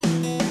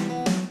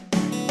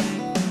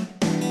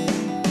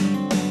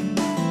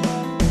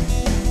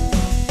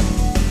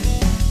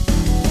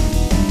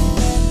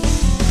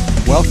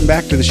Welcome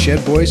back to the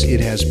Shed, boys. It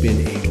has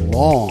been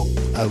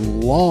a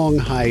long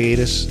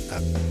hiatus,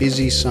 a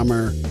busy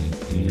summer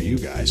for you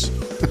guys.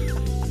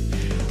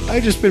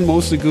 I've just been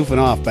mostly goofing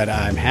off, but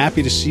I'm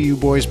happy to see you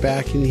boys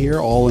back in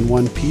here all in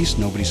one piece.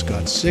 Nobody's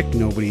got sick.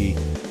 Nobody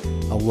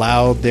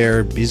allowed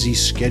their busy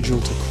schedule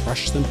to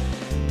crush them.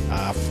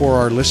 For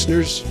our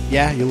listeners,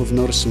 yeah, you'll have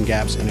noticed some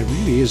gaps, and it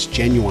really is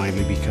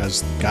genuinely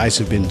because guys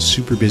have been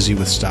super busy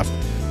with stuff.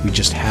 We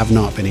just have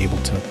not been able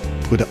to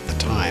put up the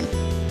time.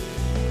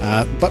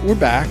 But we're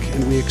back,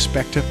 and we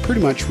expect to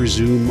pretty much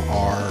resume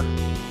our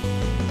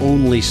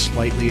only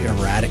slightly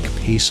erratic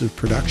pace of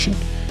production.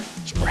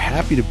 So we're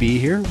happy to be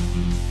here.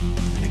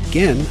 And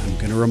again, I'm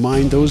going to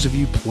remind those of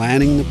you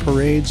planning the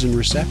parades and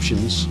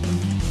receptions,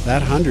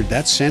 that 100,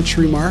 that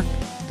century mark,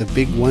 the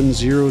big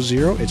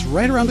 100, it's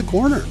right around the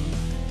corner.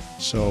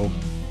 So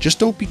just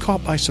don't be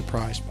caught by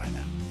surprise by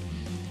that.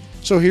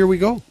 So here we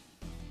go.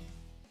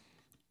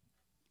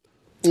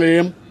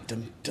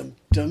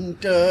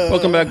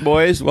 Welcome back,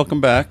 boys.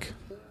 Welcome back.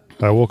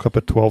 I woke up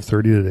at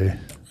 12:30 today.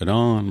 Right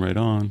on, right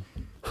on.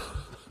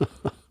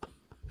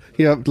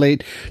 You up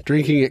late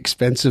drinking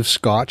expensive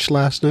scotch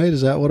last night?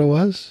 Is that what it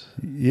was?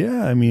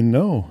 Yeah, I mean,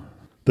 no.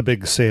 The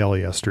big sale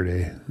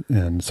yesterday,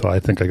 and so I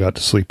think I got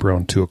to sleep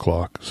around 2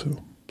 o'clock.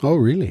 So. Oh,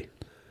 really?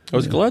 I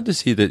was glad to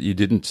see that you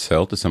didn't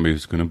sell to somebody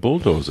who's going to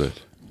bulldoze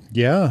it.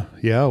 Yeah,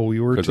 we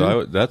were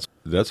too.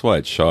 That's why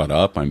it shot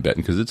up, I'm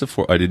betting, because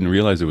I didn't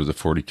realize it was a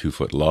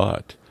 42-foot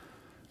lot.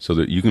 So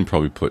that you can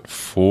probably put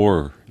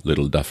 4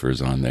 little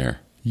duffers on there.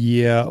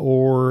 Yeah,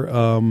 or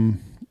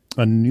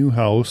a new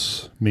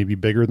house, maybe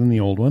bigger than the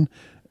old one,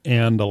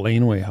 and a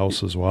laneway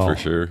house as well. For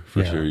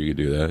sure you could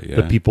do that, yeah.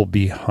 The people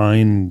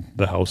behind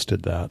the house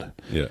did that.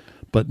 Yeah.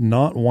 But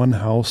not one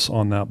house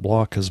on that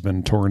block has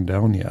been torn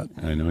down yet.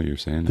 I know you're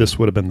saying that. This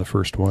would have been the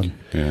first one.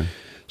 Yeah.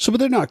 So, but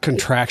they're not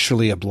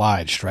contractually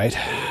obliged, right?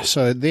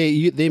 So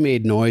they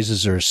made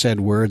noises or said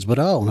words, but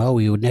oh no,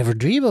 we would never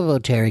dream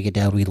about tearing it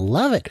down. We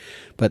love it.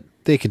 But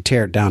they could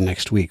tear it down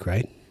next week,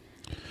 right?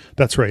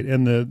 That's right.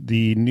 And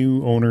the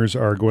new owners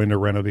are going to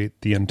renovate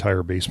the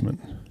entire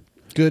basement.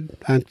 Good.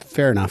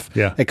 Fair enough.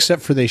 Yeah.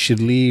 Except for they should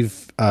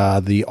leave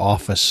the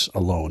office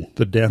alone.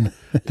 The den.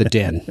 The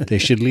den. They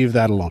should leave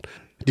that alone.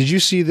 Did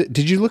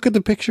you look at the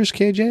pictures,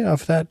 KJ,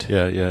 of that?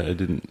 Yeah, I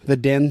didn't. The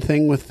den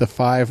thing with the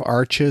 5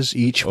 arches,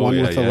 each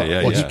one with the...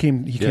 Well, he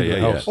came to the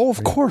house. Oh,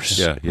 of course.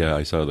 Yeah,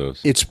 I saw those.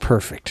 It's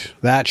perfect.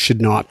 That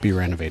should not be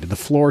renovated.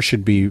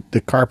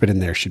 The carpet in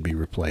there should be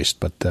replaced,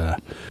 but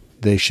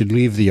they should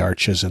leave the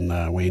arches and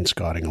the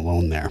wainscoting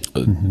alone there.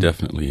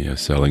 Definitely a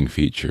selling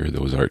feature,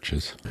 those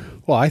arches.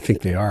 Well, I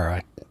think they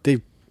are.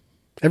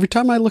 Every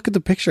time I look at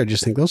the picture, I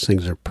just think those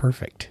things are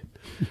perfect.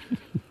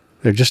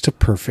 They're just a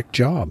perfect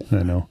job.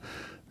 I know.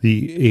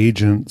 The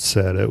agent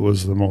said it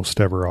was the most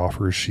ever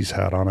offers she's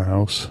had on a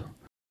house.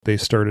 They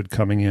started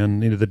coming in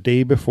the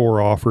day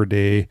before offer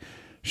day.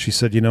 She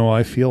said,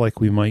 I feel like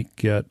we might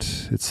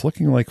get, it's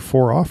looking like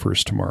 4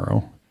 offers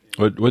tomorrow.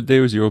 What day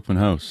was your open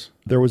house?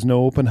 There was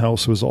no open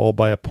house. It was all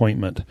by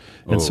appointment.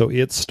 And so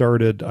it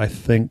started, I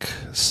think,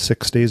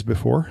 6 days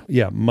before.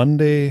 Yeah,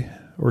 Monday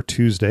or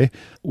Tuesday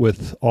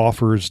with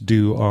offers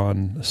due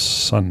on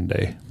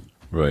Sunday.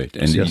 Right.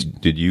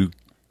 And did you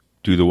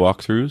do the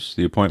walkthroughs,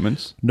 the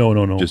appointments?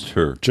 No. Just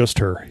her? Just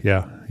her,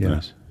 yeah.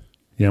 Nice.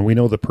 Yeah, we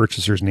know the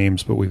purchasers'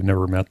 names, but we've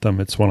never met them.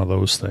 It's one of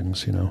those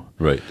things,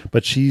 Right.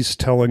 But she's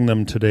telling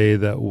them today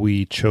that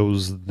we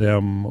chose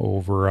them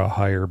over a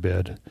higher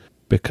bid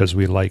because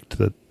we liked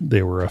that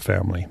they were a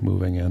family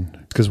moving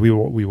in. Because we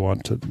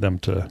want them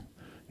to,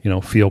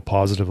 feel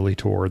positively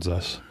towards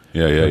us.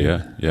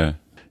 Yeah.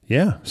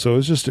 Yeah, so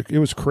it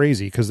was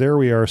crazy because there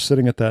we are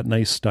sitting at that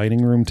nice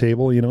dining room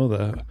table,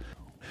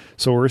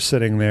 So we're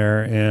sitting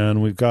there,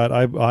 and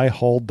I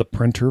hauled the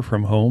printer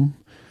from home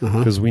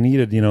because we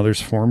needed,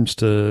 there's forms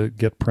to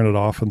get printed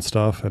off and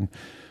stuff,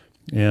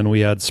 and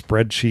we had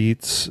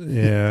spreadsheets,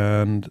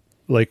 and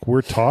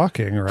we're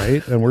talking,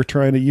 right? And we're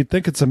you'd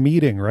think it's a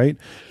meeting, right?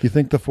 You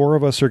think the 4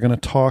 of us are going to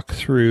talk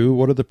through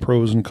what are the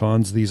pros and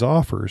cons of these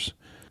offers,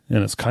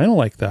 and it's kind of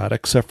like that,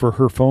 except for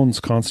her phone's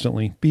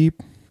constantly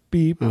beep,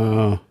 beep,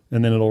 and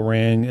then it'll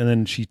ring, and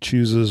then she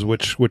chooses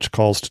which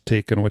calls to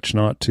take and which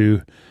not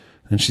to.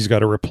 And she's got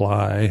to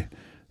reply.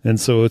 And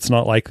so it's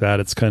not like that.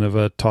 It's kind of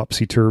a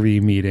topsy-turvy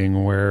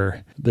meeting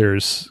where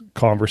there's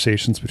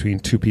conversations between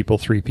 2 people,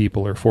 3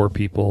 people, or 4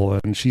 people.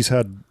 And she's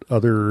had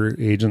other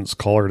agents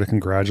call her to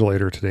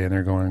congratulate her today. And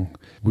they're going,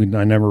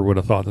 I never would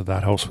have thought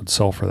that house would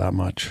sell for that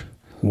much.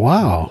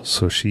 Wow.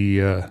 So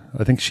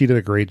I think she did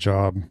a great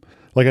job.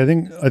 I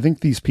think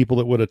these people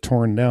that would have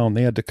torn down,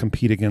 they had to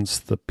compete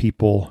against the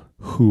people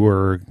who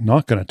are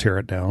not going to tear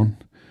it down.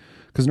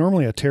 Because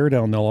normally a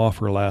teardown, they'll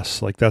offer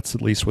less. That's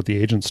at least what the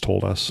agents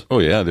told us. Oh,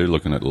 yeah. They're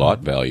looking at lot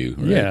value.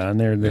 Right? Yeah, and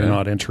they're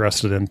not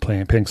interested in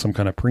paying some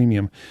kind of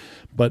premium.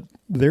 But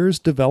there's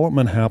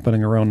development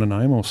happening around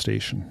Nanaimo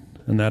Station.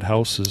 And that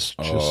house is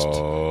just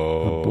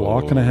a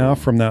block and a half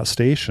from that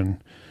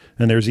station.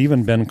 And there's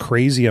even been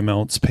crazy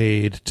amounts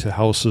paid to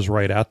houses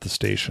right at the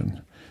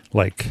station.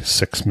 Like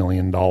 $6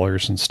 million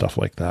and stuff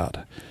like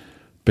that.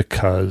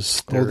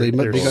 because they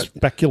got-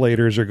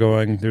 speculators are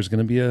going, there's going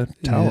to be a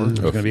tower, there's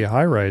going to be a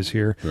high rise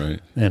here, Right.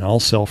 and I'll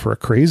sell for a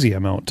crazy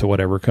amount to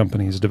whatever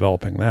company is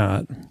developing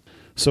that.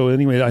 So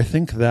anyway, I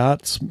think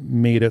that's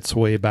made its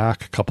way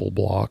back a couple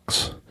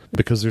blocks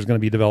because there's going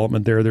to be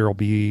development there. There will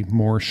be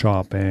more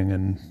shopping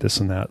and this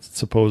and that,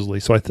 supposedly.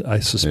 So I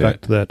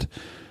suspect that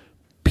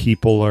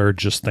people are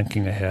just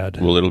thinking ahead.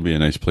 Well, it'll be a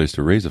nice place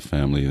to raise a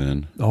family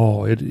then.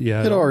 Oh, it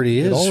already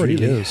is, It already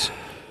really. is.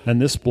 And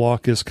this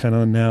block is kind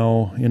of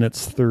now in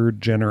its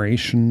third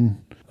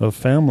generation of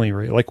family.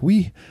 Right? Like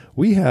we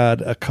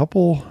had a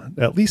couple,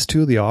 at least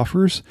two of the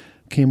offers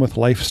came with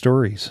life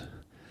stories.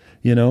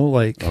 You know,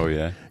 like, Oh,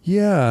 yeah?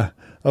 yeah,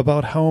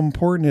 about how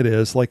important it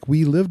is. Like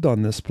we lived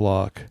on this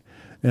block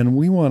and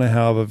we want to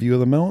have a view of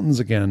the mountains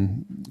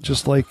again,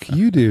 just like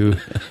you do.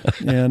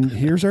 And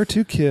here's our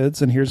two kids,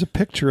 and here's a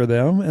picture of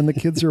them, and the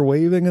kids are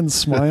waving and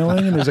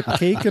smiling, and there's a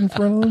cake in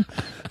front of them.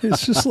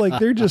 It's just like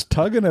they're just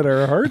tugging at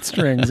our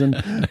heartstrings,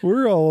 and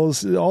we're all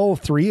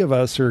three of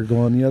us are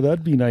going, yeah,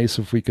 that'd be nice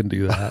if we can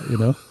do that, you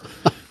know?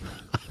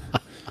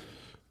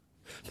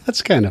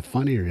 That's kind of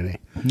funny, really.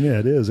 Yeah,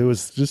 it is. It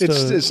was just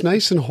It's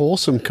nice and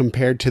wholesome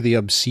compared to the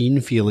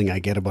obscene feeling I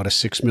get about a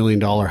 $6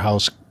 million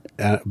house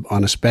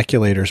on a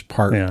speculator's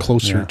part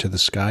closer to the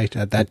sky.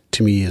 That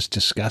to me is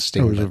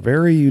disgusting. It was a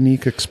very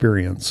unique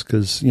experience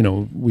because, you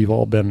know, we've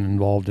all been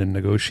involved in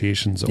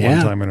negotiations at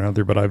one time or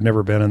another, but I've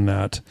never been in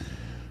that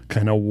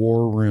kind of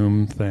war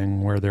room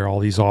thing where all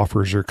these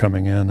offers are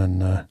coming in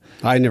and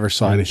I never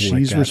saw anything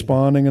like that. She's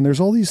responding and there's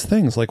all these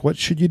things like, what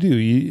should you do?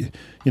 You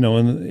know,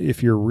 and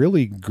if you're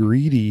really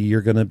greedy,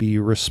 you're going to be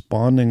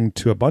responding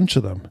to a bunch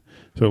of them.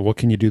 So what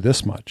can you do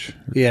this much?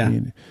 Yeah.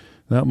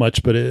 That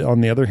much, but on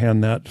the other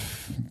hand, that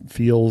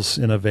feels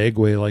in a vague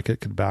way like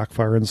it could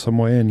backfire in some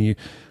way. And you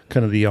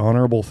kind of the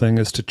honorable thing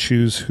is to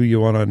choose who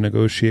you want to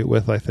negotiate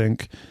with, I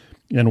think,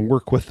 and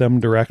work with them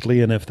directly.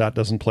 And if that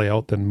doesn't play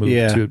out, then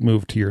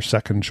move to your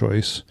second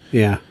choice.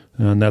 Yeah.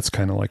 And that's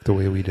kind of like the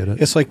way we did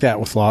it. It's like that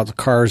with lots of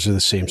cars are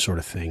the same sort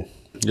of thing.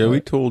 Yeah,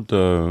 we told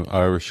the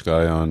Irish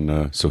guy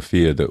on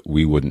Sophia that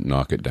we wouldn't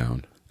knock it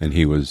down. And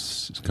he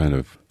was kind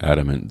of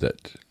adamant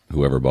that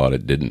whoever bought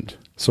it didn't.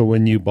 So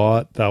when you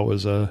bought, that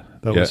was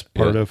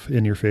part of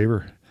in your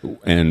favor.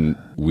 And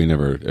we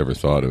never ever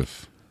thought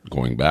of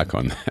going back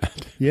on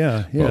that.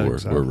 Yeah, Well,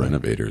 exactly. we're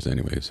renovators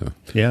anyway, so.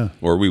 Yeah.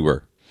 Or we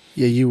were.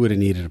 Yeah, you would have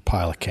needed a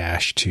pile of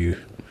cash too.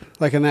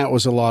 Like, and that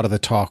was a lot of the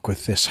talk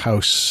with this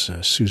house,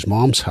 Sue's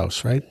mom's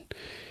house, right?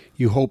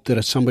 You hope that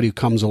if somebody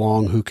comes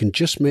along who can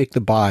just make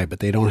the buy, but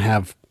they don't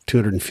have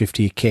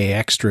 $250K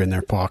extra in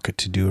their pocket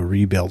to do a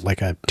rebuild,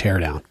 like a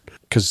teardown.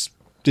 Because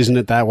isn't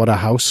it that what a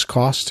house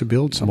costs to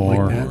build? Something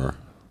More. like that? Or,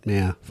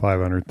 Yeah.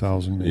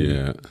 500,000.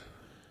 yeah.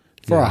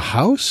 For a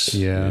house?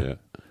 Yeah.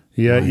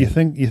 Yeah, you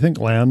think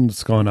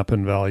land's gone up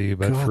in value,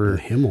 but God for in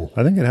the Himmel.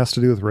 I think it has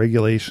to do with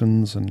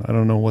regulations, and I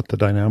don't know what the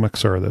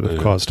dynamics are that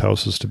have caused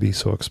houses to be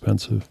so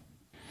expensive.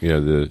 Yeah,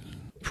 the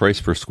price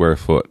per square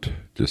foot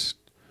just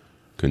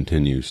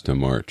continues to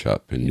march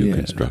up in new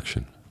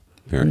construction,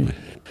 apparently.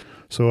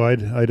 So I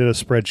did a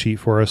spreadsheet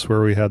for us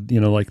where we had,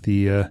 like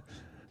the,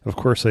 of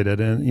course I did,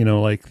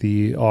 and, like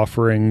the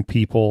offering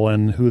people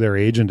and who their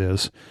agent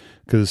is,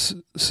 because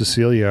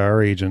Cecilia,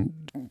 our agent,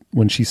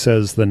 when she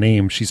says the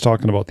name, she's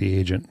talking about the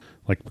agent,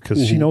 like,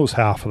 because she knows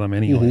half of them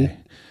anyway.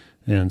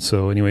 And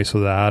so anyway, so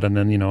that, and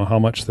then, how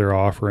much they're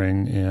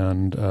offering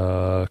and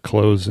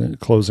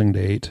closing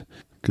date,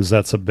 because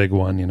that's a big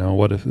one.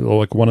 What if,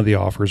 like, one of the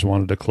offers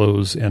wanted to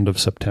close end of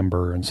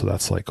September, and so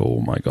that's like,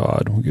 oh my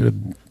God, we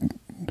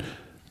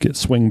could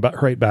swing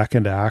right back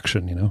into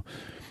action,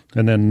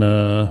 and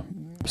then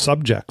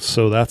subjects.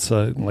 So that's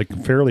a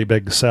fairly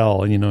big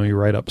sell, and you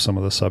write up some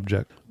of the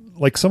subject.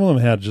 Like some of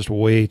them had just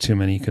way too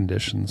many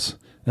conditions,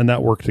 and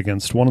that worked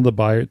against two of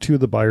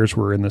the buyers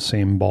were in the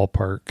same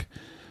ballpark.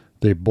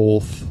 They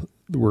both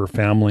were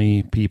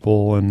family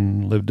people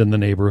and lived in the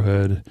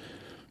neighborhood.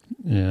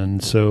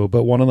 And so,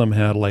 but one of them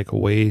had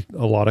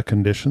a lot of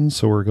conditions.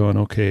 So we're going,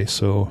 okay,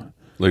 so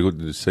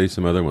Say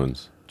some other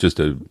ones, just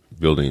a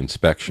building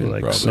inspection,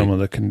 probably. Some of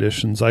the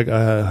conditions. I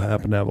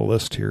happen to have a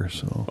list here.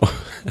 So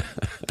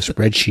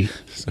Spreadsheet.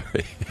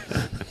 Sorry.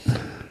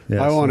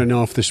 I want to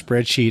know if the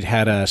spreadsheet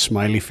had a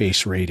smiley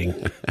face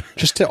rating,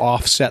 just to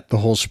offset the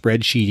whole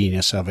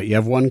spreadsheetiness of it. You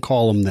have one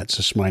column that's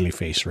a smiley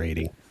face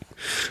rating.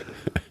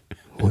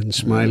 One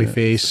smiley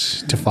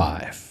face to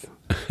 5.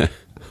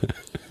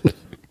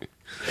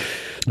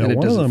 Now, and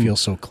it doesn't feel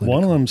so clinical.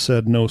 One of them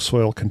said no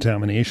soil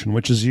contamination,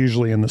 which is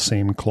usually in the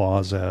same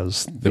clause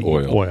as the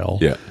oil.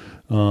 Yeah.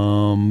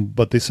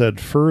 But they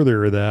said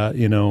further that,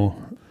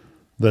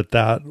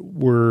 that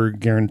we're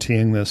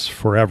guaranteeing this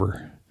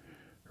forever.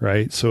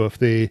 Right. So if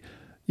they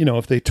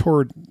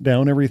tore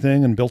down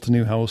everything and built a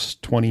new house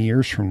 20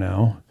 years from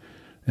now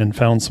and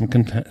found some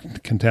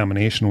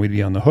contamination, we'd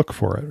be on the hook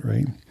for it.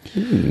 Right.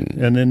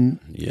 And then,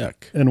 yuck.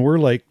 And we're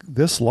like,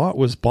 this lot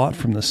was bought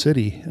from the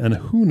city and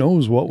who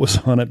knows what was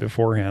on it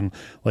beforehand.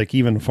 Like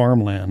even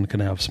farmland can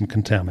have some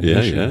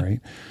contamination. Right.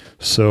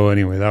 So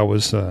anyway, that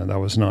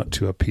was not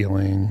too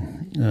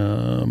appealing.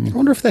 I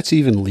wonder if that's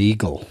even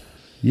legal.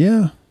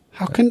 Yeah.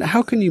 How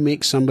can you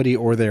make somebody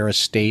or their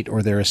estate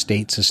or their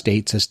estates,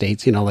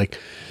 like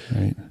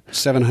Right.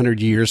 700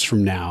 years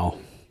from now?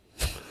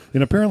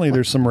 And apparently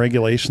there's some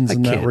regulations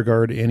in that can't.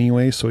 regard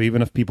anyway. So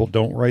even if people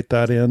don't write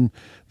that in,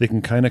 they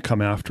can kind of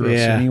come after us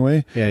Yeah.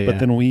 anyway. Yeah, But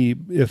then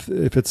if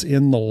it's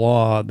in the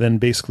law, then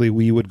basically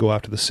we would go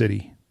after the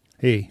city.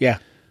 Hey, Yeah.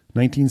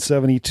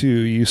 1972,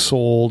 you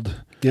sold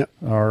Yep.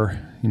 our,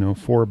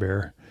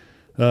 forebear.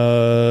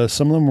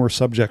 Some of them were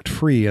subject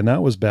free, and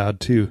that was bad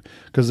too,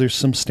 because there's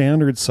some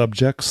standard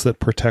subjects that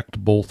protect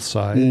both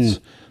sides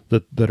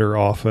that are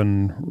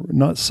often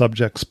not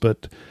subjects,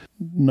 but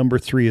number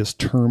 3 is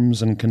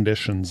terms and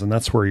conditions, and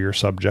that's where your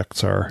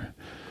subjects are.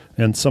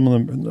 And some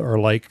of them are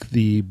like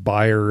the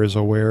buyer is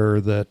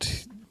aware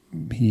that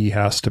he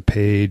has to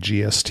pay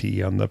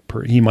GST on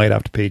he might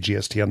have to pay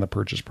GST on the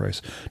purchase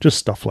price, just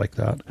stuff like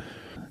that.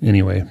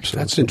 Anyway, so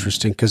That's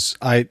interesting, because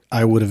I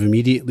would have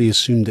immediately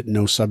assumed that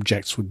no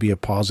subjects would be a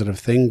positive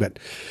thing, but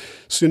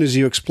as soon as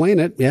you explain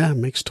it, yeah, it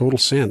makes total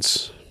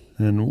sense.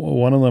 And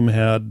one of them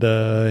had,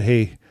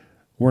 hey,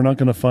 we're not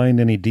going to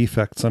find any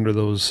defects under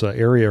those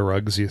area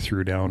rugs you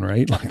threw down,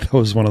 right? Like that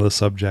was one of the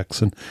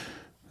subjects. And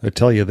I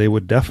tell you, they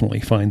would definitely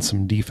find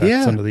some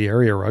defects under the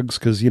area rugs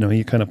because,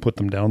 you kind of put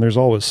them down. There's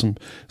always some,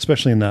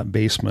 especially in that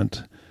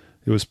basement.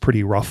 It was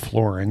pretty rough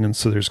flooring, and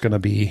so there's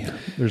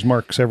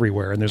marks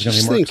everywhere, and there's going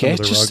to be marks under the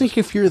rugs. Just think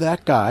if you're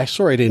that guy.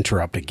 Sorry to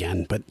interrupt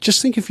again, but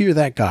just think if you're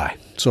that guy.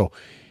 So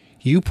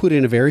you put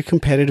in a very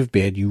competitive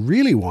bid. You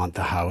really want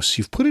the house.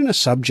 You've put in a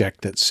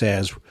subject that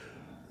says,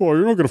 "Oh,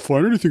 you're not going to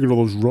find anything in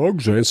all those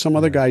rugs," and some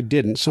other guy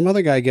didn't. Some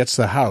other guy gets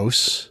the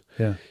house.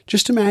 Yeah.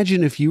 Just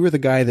imagine if you were the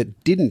guy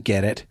that didn't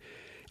get it,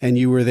 and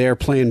you were there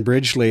playing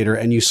bridge later,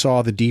 and you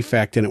saw the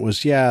defect, and it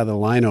was, the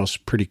lino's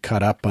pretty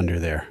cut up under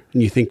there,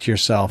 and you think to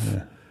yourself,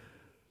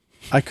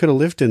 I could have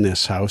lived in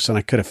this house and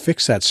I could have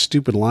fixed that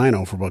stupid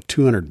lino for about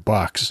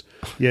 $200.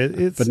 Yeah,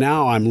 but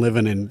now I'm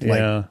living in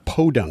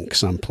Podunk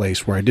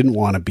someplace where I didn't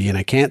want to be and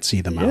I can't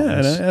see the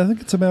mountains. Yeah, and I think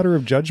it's a matter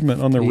of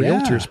judgment on the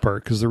realtor's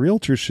part, because the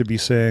realtors should be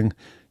saying,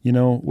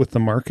 with the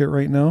market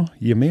right now,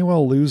 you may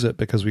well lose it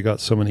because we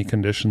got so many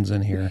conditions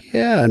in here.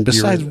 Yeah, and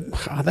besides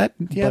but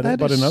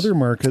in other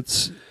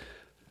markets,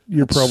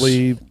 you're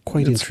probably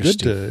quite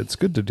interesting. It's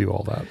good to do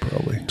all that,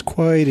 probably. It's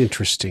quite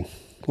interesting.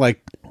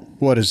 Like,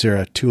 what is there,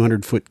 a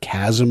 200-foot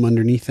chasm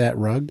underneath that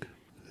rug?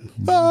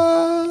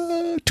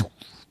 No.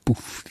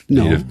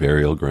 Native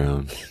burial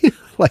ground.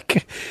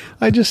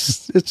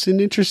 It's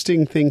an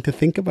interesting thing to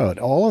think about.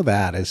 All of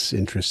that is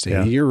interesting.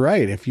 Yeah. You're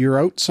right. If you're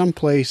out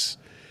someplace,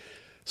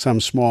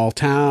 some small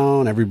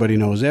town, everybody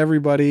knows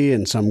everybody,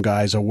 and some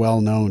guy's a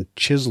well-known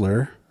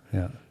chiseler.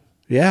 Yeah.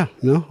 Yeah,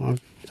 no,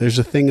 there's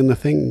a thing in the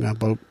thing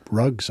about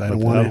rugs. I don't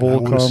want that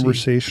whole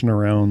conversation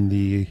around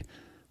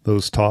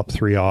those top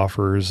 3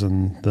 offers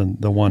and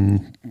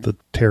the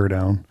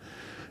teardown.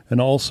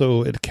 And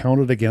also it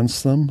counted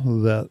against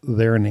them that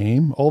their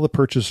name, all the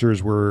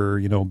purchasers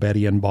were,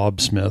 Betty and Bob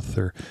Smith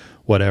or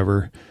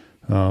whatever.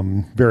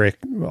 Very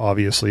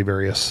obviously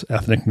various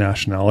ethnic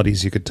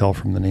nationalities, you could tell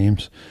from the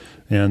names.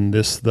 And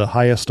the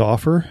highest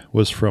offer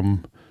was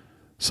from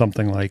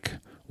something like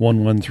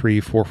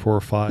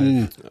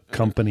 113445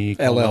 company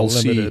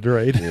LLC Limited,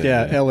 right?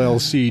 Yeah,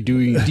 LLC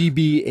doing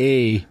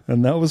DBA.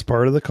 And that was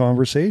part of the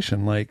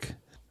conversation. Like,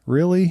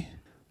 really?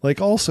 Like,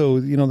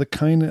 also, the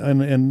kind of,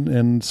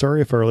 and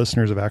sorry if our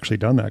listeners have actually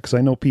done that, because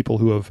I know people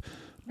who have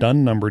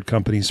done numbered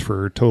companies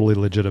for totally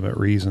legitimate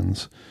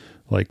reasons,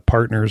 like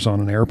partners on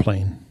an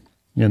airplane,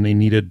 and they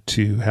needed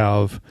to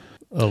have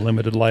a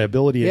limited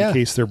liability in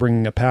case they're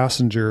bringing a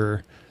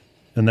passenger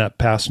and that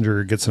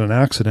passenger gets in an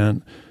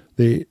accident.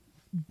 They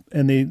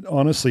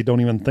honestly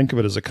don't even think of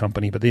it as a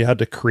company, but they had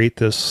to create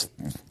this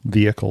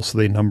vehicle, so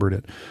they numbered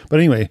it. But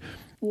anyway,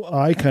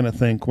 I kind of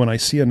think when I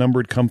see a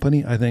numbered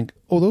company, I think,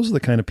 oh, those are the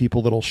kind of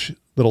people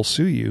that'll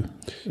sue you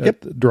at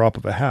the drop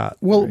of a hat.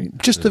 Well, right?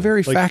 just the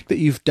very fact that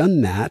you've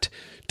done that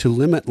to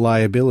limit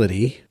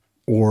liability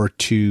or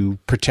to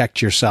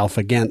protect yourself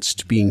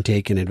against being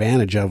taken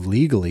advantage of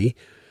legally.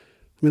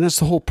 I mean, that's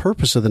the whole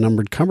purpose of the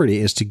numbered company,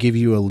 is to give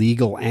you a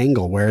legal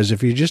angle. Whereas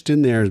if you're just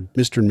in there,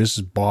 Mr. and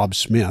Mrs. Bob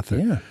Smith,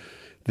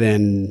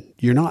 then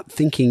you're not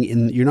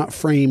you're not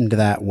framed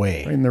that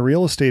way. And the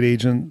real estate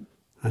agent,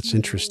 that's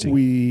interesting.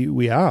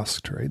 We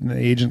asked, right? And the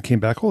agent came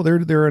back, oh,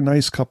 they're a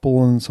nice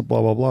couple and so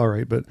blah, blah, blah,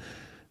 right? But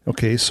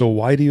okay, so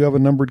why do you have a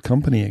numbered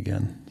company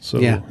again? So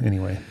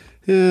anyway.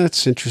 Yeah,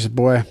 it's interesting,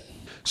 boy.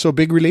 So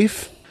big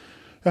relief?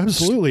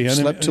 Absolutely. And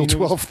slept till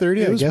 12:30.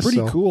 It was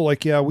pretty cool.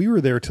 Like, we were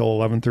there till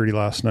 11:30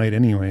 last night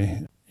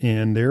anyway,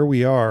 and there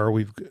we are.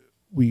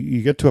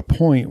 You get to a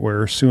point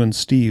where Sue and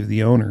Steve,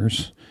 the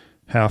owners,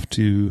 have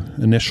to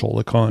initial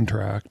the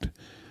contract,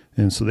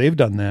 and so they've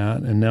done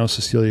that. And now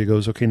Cecilia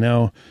goes, okay,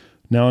 now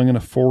I'm going to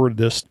forward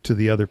this to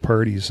the other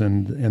parties,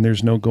 and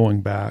there's no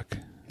going back.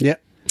 Yeah.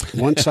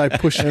 Once I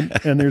push,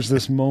 and there's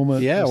this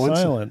moment of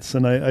silence,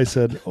 and I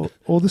said,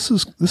 "Oh, this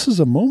is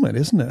a moment,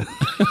 isn't it?"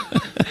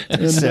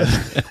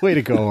 And, way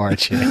to go,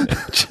 Archie!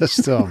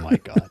 Just oh my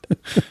god,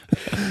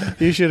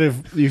 you should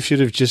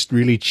have just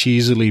really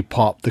cheesily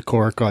popped the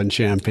cork on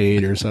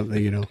champagne or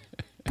something,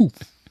 poof.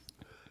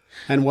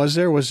 And was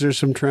there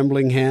some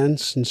trembling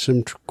hands and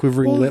some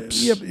quivering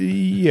lips?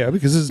 Yeah,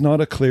 because it's not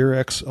a clear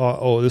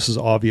this is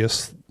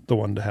obvious the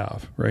one to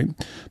have, right?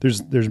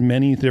 There's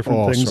many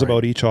different things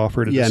about each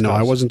offer to discuss. No,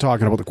 I wasn't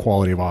talking about the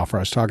quality of offer.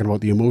 I was talking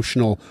about the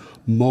emotional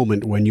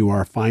moment when you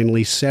are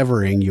finally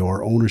severing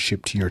your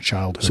ownership to your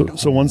childhood.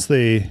 So once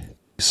they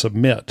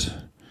submit,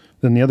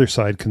 then the other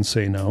side can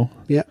say no.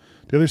 Yeah.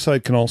 The other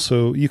side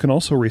you can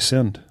also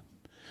rescind.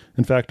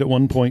 In fact, at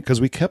one point,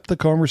 because we kept the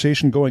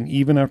conversation going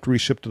even after we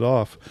shipped it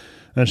off,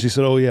 and she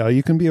said, "Oh yeah,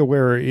 you can be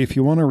aware if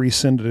you want to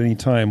rescind at any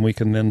time, we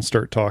can then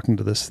start talking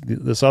to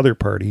this other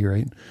party,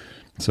 right?"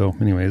 So,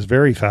 anyway, it's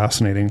very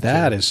fascinating.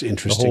 That is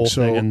interesting. The whole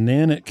thing, and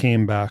then it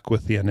came back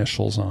with the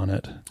initials on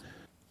it,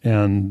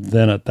 and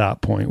then at that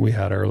point, we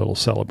had our little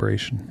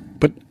celebration.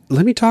 But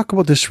let me talk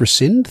about this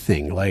rescind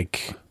thing.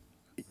 Like,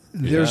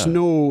 there's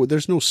no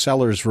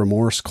seller's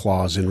remorse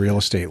clause in real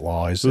estate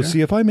law, is there? So,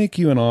 see, if I make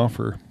you an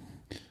offer,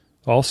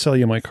 I'll sell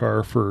you my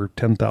car for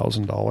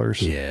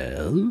 $10,000.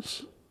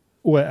 Yes.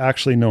 Well,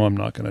 actually, no, I'm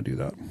not going to do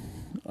that.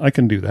 I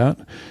can do that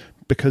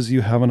because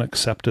you haven't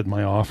accepted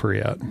my offer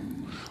yet.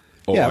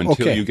 Oh,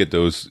 until you get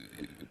those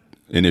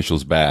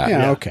initials back.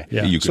 Yeah, okay.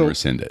 You can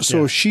rescind it.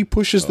 So she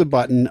pushes the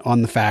button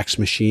on the fax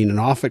machine and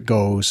off it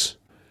goes.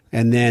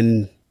 And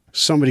then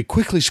somebody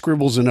quickly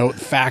scribbles a note,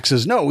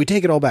 faxes, "No, we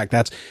take it all back."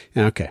 That's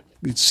okay.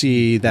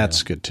 See,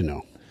 that's good to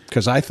know.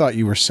 Because I thought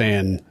you were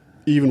saying,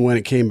 even when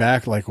it came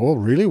back, like, "Oh,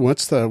 really?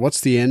 What's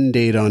the end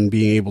date on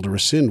being able to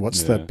rescind?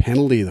 What's the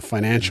penalty, the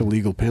financial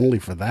legal penalty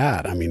for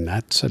that?" I mean,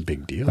 that's a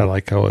big deal. I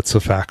like how it's a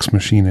fax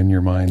machine in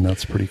your mind.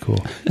 That's pretty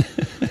cool.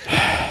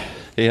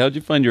 Hey, how'd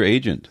you find your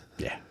agent?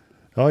 Yeah.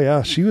 Oh,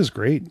 yeah. She was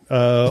great.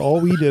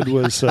 All we did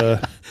was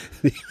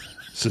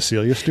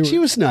Cecilia Stewart. She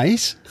was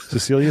nice.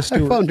 Cecilia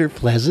Stewart. I found her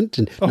pleasant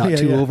and not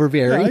too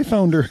overbearing. Yeah, I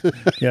found her.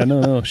 Yeah,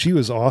 no. She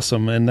was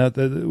awesome. And that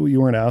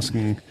you weren't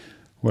asking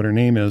what her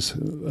name is,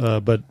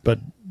 but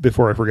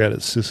before I forget,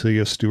 it's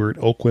Cecilia Stewart,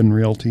 Oakland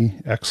Realty,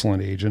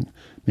 excellent agent.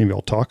 Maybe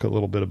I'll talk a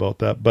little bit about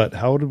that. But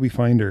how did we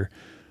find her?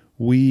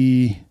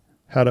 We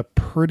had a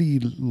pretty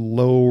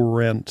low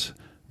rent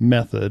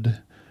method,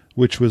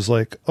 which was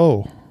like,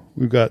 oh,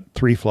 we've got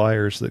 3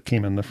 flyers that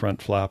came in the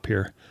front flap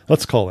here.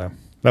 Let's call them.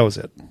 That was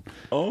it.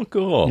 Oh,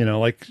 cool.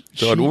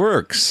 So it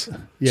works.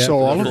 Yeah. So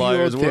all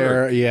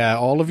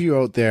of you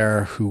out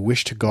there who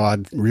wish to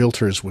God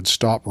realtors would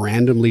stop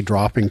randomly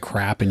dropping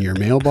crap in your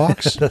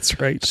mailbox. That's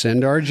right.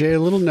 Send RJ a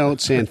little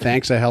note saying,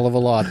 "Thanks a hell of a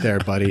lot there,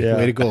 buddy. Yeah.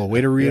 Way to go.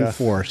 Way to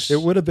reinforce."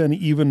 It would have been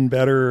even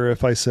better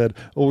if I said,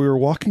 "Oh, we were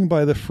walking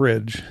by the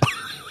fridge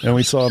and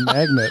we saw a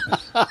magnet."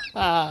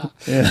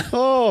 Yeah.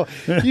 Oh,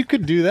 you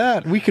could do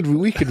that. We could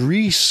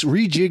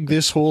rejig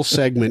this whole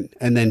segment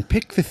and then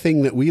pick the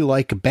thing that we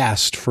like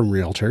best from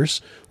realtors,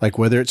 like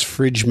whether it's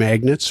fridge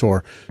magnets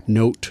or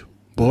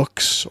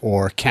notebooks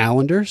or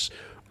calendars,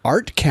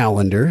 art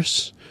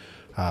calendars,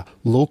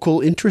 local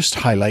interest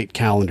highlight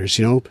calendars,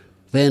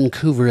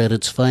 Vancouver at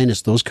its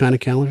finest, those kind of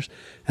calendars,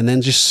 and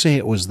then just say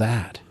it was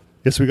that.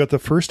 Yes, we got the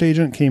first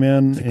agent came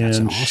in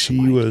and awesome she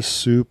idea. was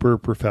super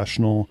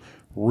professional,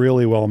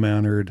 really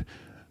well-mannered,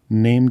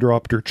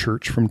 name-dropped her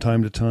church from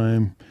time to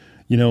time.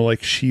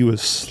 She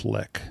was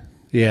slick.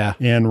 Yeah.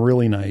 And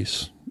really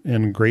nice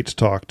and great to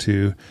talk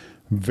to.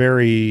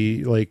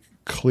 Very,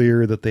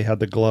 clear that they had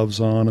the gloves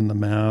on and the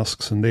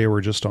masks and they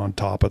were just on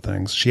top of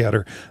things. She had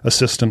her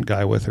assistant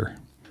guy with her.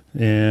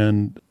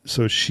 And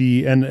so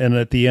she, and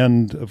at the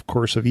end, of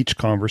course, of each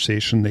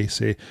conversation, they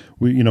say,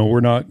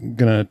 we're not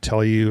going to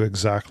tell you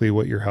exactly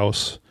what your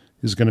house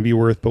is going to be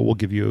worth, but we'll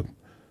give you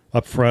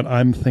up front,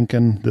 I'm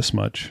thinking this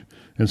much.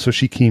 And so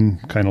she came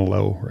kind of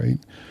low, right?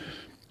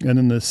 And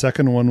then the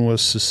second one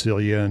was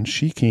Cecilia, and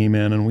she came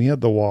in and we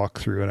had the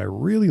walkthrough, and I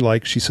really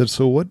liked, she said,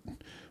 "So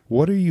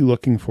what are you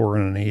looking for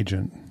in an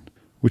agent?"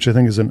 Which I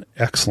think is an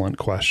excellent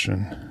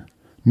question.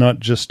 Not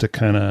just to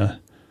kind of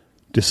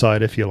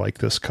decide if you like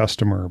this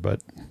customer,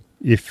 but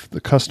if the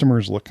customer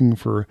is looking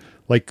for,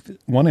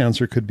 one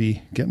answer could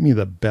be, get me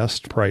the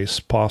best price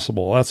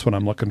possible. That's what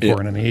I'm looking for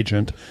in an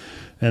agent.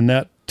 And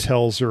that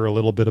tells her a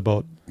little bit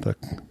about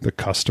the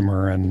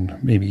customer,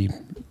 and maybe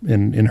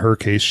in her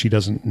case, she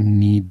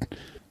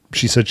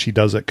said she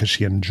does it because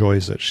she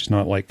enjoys it. She's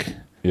not like,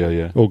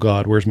 oh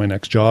God, where's my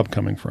next job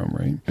coming from,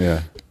 right?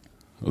 Yeah.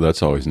 Well,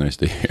 that's always nice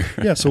to hear.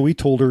 Yeah, so we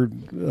told her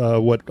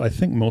what I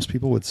think most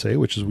people would say,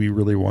 which is we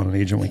really want an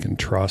agent we can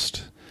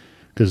trust,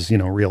 because,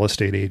 real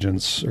estate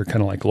agents are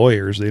kind of like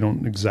lawyers. They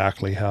don't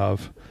exactly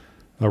have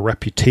a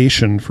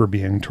reputation for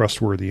being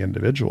trustworthy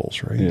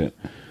individuals, right? Yeah.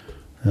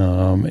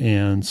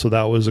 And so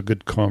that was a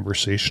good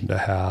conversation to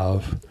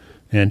have.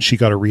 And she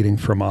got a reading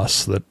from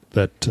us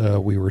that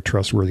we were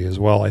trustworthy as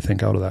well, I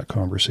think, out of that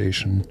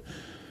conversation.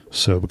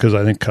 So, because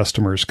I think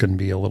customers can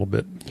be a little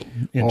bit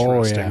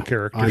interesting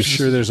characters. I'm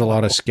sure there's a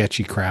lot of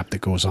sketchy crap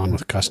that goes on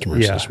with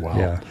customers as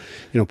well.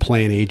 Yeah.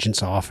 Playing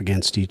agents off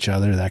against each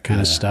other, that kind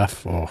of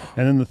stuff. Oh.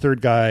 And then the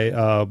third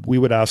guy, we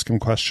would ask him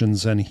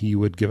questions and he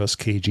would give us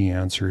cagey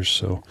answers.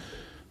 So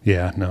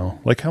Yeah, no.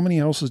 Like, how many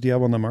houses do you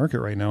have on the market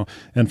right now?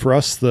 And for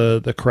us,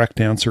 the correct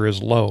answer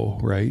is low,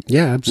 right?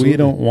 Yeah, absolutely. We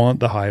don't want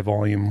the high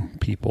volume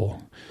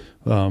people.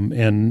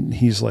 And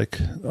he's like,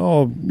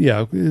 oh,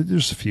 yeah,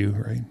 there's a few,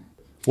 right?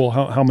 Well,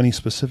 how many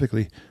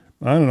specifically?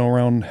 I don't know,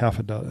 around half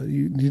a dozen.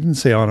 You didn't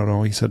say, I don't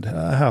know. He said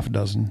half a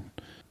dozen.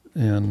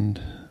 And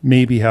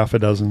maybe half a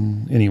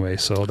dozen anyway,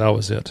 so that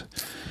was it.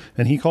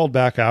 And he called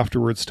back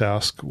afterwards to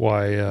ask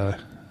why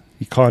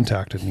he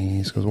contacted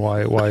me. He goes,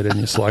 why didn't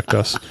you select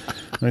us?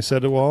 And I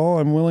said, well,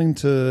 I'm willing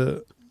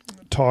to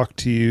talk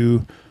to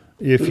you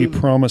if you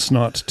promise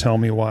not to tell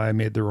me why I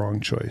made the wrong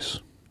choice.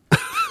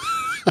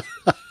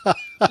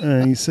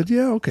 And he said,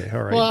 yeah, okay,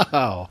 all right.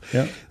 Wow.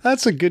 Yeah.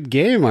 That's a good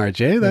game,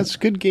 RJ. That's a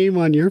good game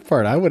on your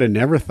part. I would have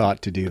never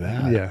thought to do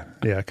that.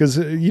 Yeah, because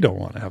you don't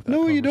want to have that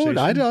No, you don't.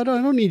 I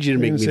don't need you to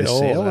make me say, the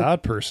sale. Oh,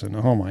 that person.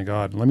 Oh, my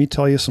God. Let me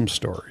tell you some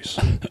stories.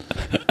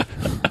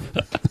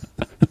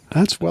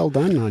 That's well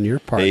done on your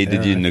part. Hey, there,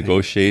 did you I think.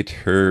 negotiate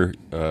her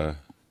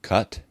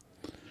cut?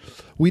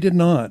 We did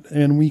not,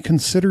 and we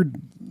considered,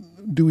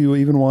 do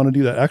we even want to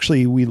do that?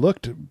 Actually, we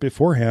looked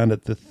beforehand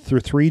at the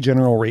three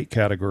general rate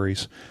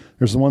categories.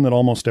 There's the one that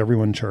almost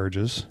everyone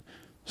charges,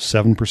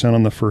 7%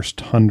 on the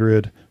first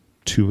 100,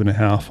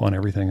 2.5% on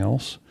everything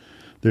else.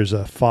 There's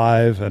a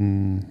 5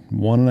 and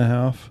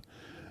 1.5%.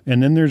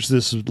 And then there's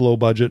this low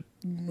budget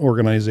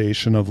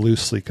organization of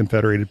loosely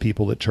confederated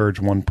people that charge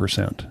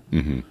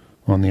 1%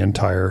 on the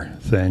entire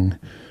thing.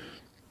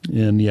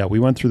 And yeah, we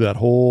went through that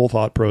whole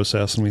thought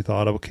process and we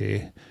thought,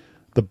 okay,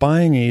 the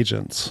buying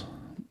agents,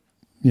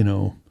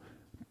 do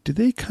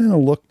they kind of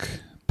look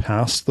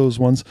past those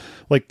ones?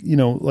 Like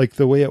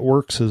the way it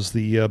works is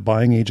the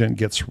buying agent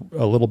gets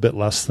a little bit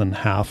less than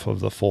half of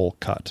the full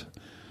cut.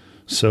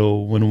 So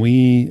when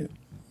we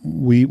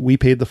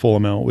paid the full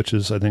amount, which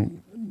is, I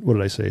think, what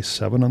did I say,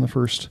 7 on the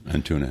first?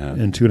 And 2.5.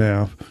 And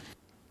 2.5.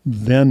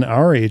 Then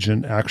our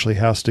agent actually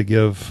has to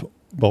give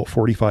about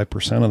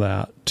 45% of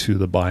that to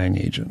the buying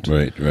agent.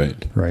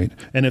 Right.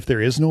 And if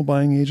there is no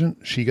buying agent,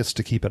 she gets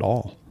to keep it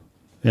all.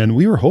 And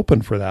we were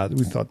hoping for that.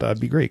 We thought that'd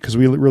be great because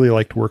we really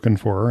liked working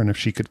for her. And if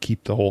she could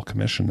keep the whole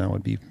commission, that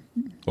would be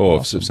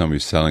awesome. If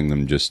somebody's selling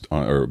them just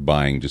or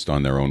buying just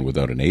on their own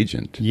without an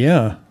agent.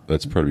 Yeah.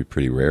 That's probably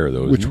pretty rare,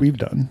 though, Which isn't it? we've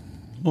done.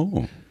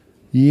 Oh,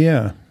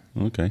 Yeah.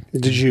 okay.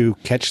 Did you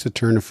catch the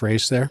turn of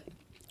phrase there?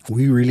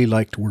 We really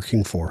liked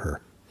working for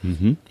her.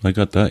 Mm-hmm. I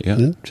got that,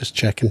 yeah. Just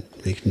checking,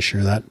 making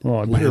sure that Well,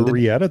 I better landed.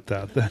 re-edit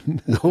that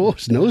then. No,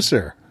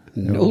 sir.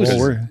 No, Well, sir.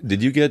 we're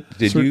Did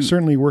you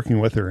certainly working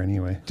with her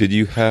anyway. did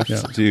you have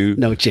to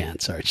No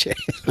chance, RJ.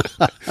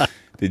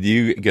 did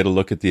you get a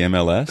look at the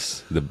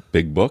MLS, the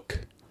big book?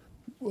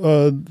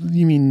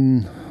 You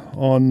mean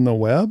on the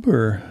web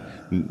or?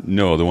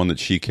 No, the one that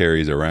she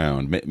carries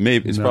around.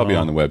 Maybe it's probably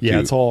on the web Yeah, too.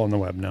 it's all on the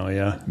web now.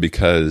 Yeah.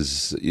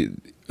 Because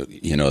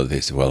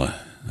they say, well,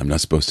 I'm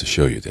not supposed to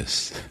show you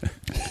this.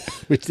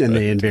 Which then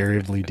they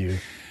invariably do.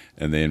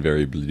 And they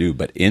invariably do.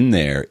 But in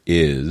there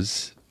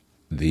is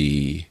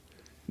the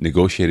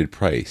negotiated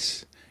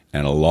price.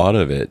 And a lot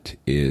of it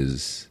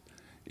is,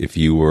 if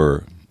you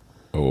were,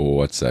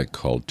 what's that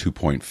called,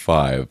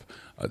 2.5,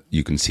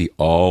 you can see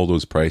all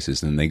those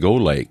prices. And they go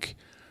like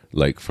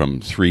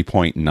from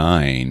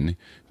 3.9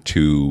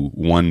 to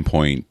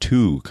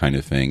 1.2 kind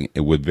of thing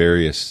with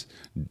various,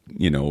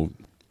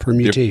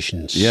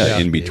 Permutations. yeah,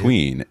 in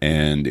between.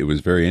 And it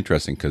was very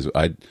interesting because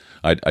I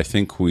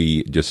think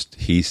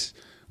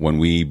when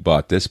we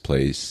bought this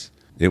place,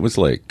 it was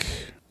like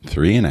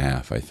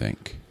 3.5, I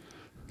think,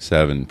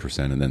 7%,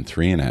 and then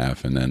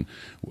 3.5, and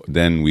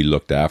then we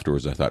looked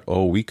afterwards. I thought,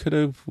 we could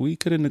have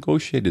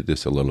negotiated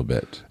this a little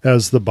bit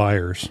As the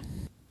buyers.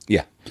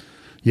 Yeah.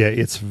 Yeah,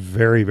 it's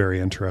very, very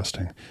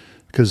interesting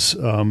because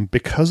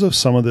of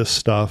some of this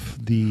stuff,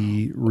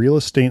 the Real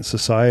Estate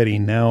Society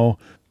now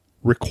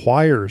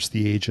requires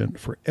the agent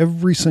for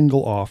every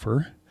single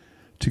offer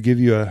to give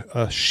you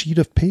a sheet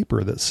of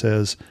paper that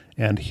says,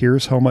 and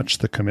here's how much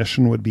the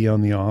commission would be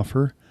on the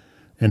offer,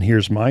 and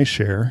here's my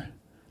share,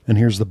 and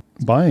here's the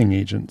buying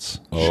agent's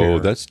share.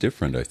 That's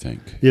different, I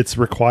think. It's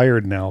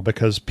required now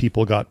because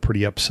people got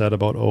pretty upset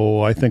about,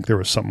 I think there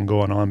was something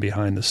going on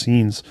behind the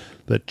scenes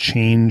that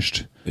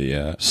changed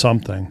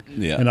something.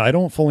 Yeah. And I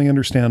don't fully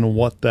understand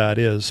what that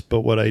is,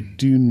 but what I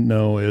do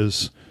know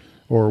is,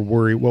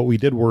 what we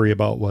did worry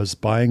about was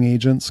buying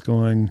agents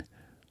going,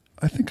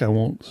 I think I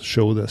won't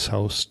show this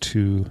house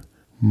to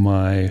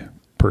my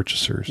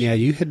purchasers. Yeah,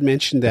 you had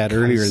mentioned that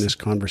earlier in this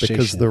conversation.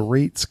 Because the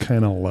rate's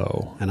kind of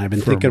low. And I've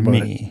been thinking about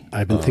it.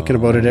 I've been thinking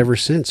about it ever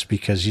since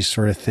because you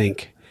sort of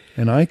think.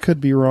 And I could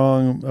be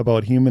wrong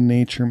about human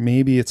nature.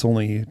 Maybe it's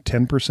only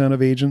 10%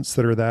 of agents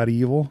that are that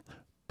evil.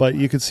 But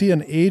you could see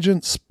an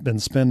agent's been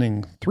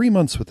spending 3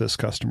 months with this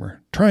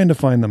customer trying to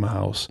find them a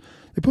house.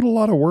 They put a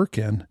lot of work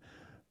in.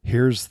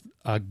 Here's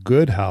a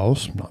good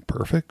house. Not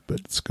perfect, but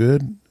it's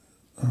good.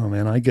 Oh,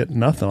 man, I get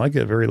nothing. I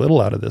get very little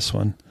out of this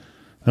one.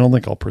 I don't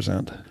think I'll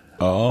present.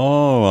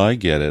 Oh, I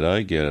get it.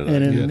 I get it.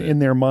 And I get it. in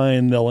their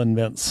mind, they'll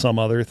invent some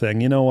other thing.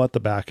 You know what? The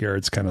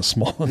backyard's kind of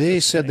small. They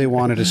said they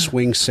wanted a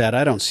swing set.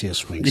 I don't see a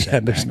swing set. Yeah,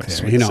 there's back no there,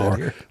 swing you know, set or,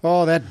 here.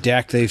 oh, that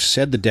deck. They've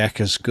said the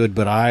deck is good,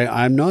 but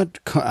I'm not.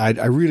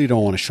 I really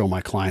don't want to show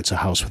my clients a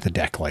house with a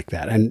deck like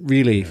that. And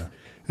really,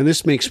 and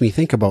this makes me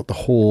think about the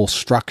whole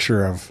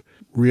structure of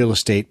real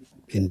estate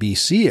in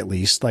BC, at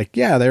least. Like,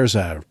 yeah, there's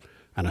an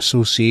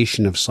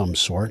association of some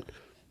sort,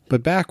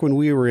 but back when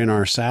we were in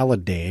our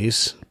salad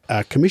days,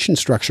 commission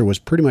structure was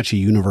pretty much a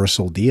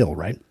universal deal,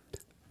 right?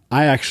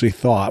 I actually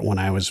thought when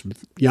I was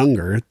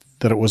younger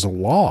that it was a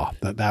law,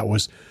 that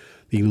was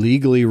the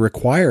legally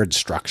required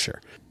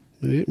structure.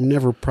 It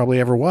never probably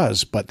ever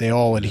was, but they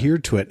all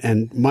adhered to it.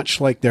 And much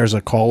like there's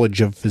a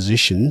college of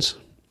physicians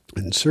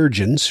and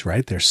surgeons,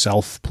 right? They're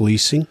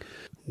self-policing.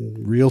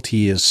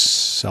 Realty is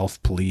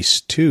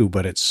self-policed too,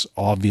 but it's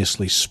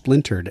obviously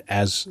splintered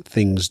as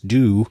things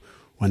do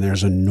when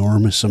there's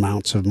enormous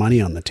amounts of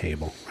money on the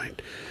table,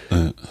 right?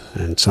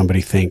 And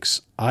somebody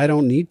thinks, I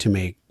don't need to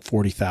make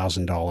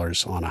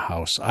 $40,000 on a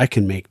house. I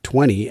can make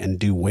 20 and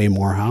do way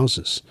more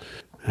houses.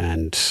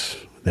 And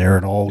there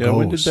it all goes.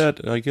 When did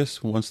that? I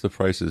guess once the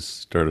prices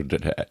started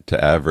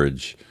to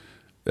average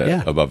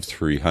above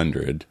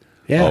 300,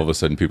 all of a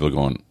sudden people are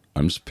going,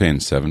 I'm just paying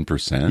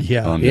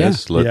 7% on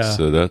this. Let's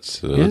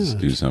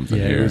do something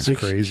here. It's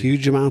crazy.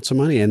 Huge amounts of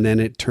money. And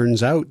then it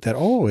turns out that,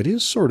 it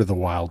is sort of the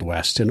Wild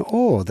West. And,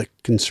 the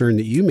concern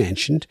that you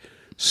mentioned,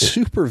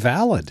 super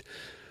valid.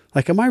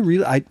 Like, am I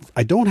really,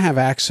 I don't have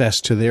access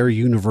to their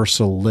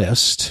universal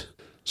list,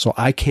 so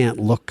I can't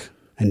look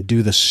and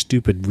do the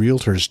stupid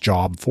realtor's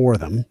job for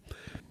them.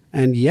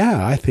 And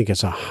yeah, I think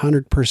it's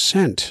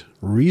 100%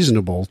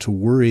 reasonable to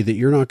worry that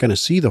you're not going to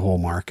see the whole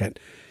market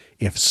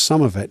if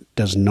some of it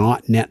does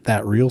not net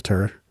that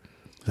realtor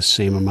the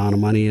same amount of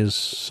money as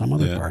some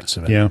other parts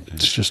of it. Yeah.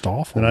 It's just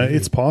awful. And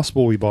it's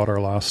possible we bought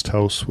our last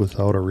house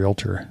without a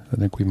realtor. I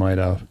think we might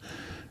have.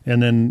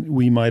 And then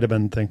we might have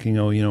been thinking,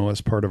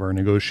 as part of our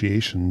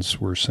negotiations,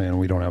 we're saying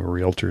we don't have a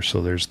realtor,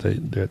 so there's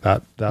that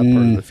part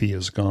of the fee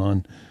is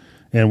gone.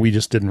 And we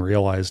just didn't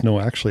realize, no,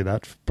 actually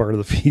that part of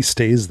the fee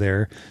stays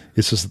there.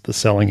 It's just that the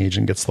selling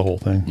agent gets the whole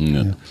thing.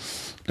 Yeah.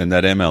 And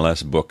that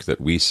MLS book that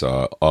we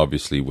saw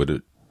obviously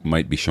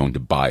might be shown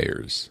to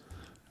buyers,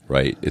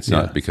 right? It's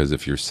not because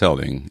if you're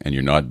selling and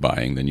you're not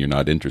buying, then you're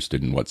not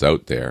interested in what's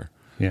out there.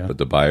 Yeah. But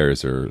the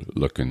buyers are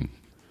looking.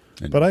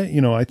 But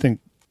I think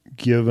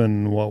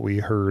given what we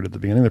heard at the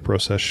beginning of the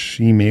process,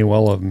 she may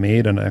well have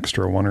made an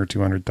extra $100,000 or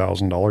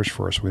 $200,000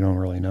 for us. We don't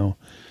really know.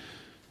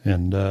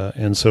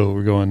 And so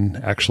we're going,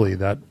 actually,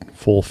 that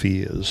full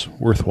fee is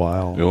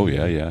worthwhile. Oh,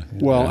 yeah.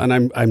 Well,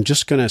 and I'm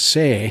just going to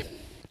say,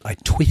 I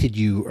tweeted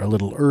you a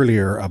little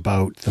earlier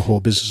about the whole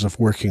business of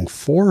working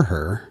for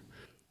her,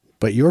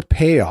 but your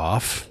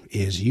payoff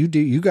is you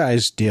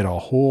guys did a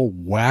whole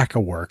whack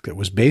of work that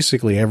was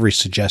basically every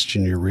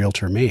suggestion your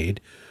realtor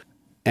made.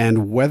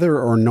 And whether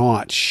or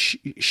not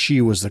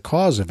she was the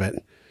cause of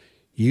it,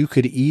 you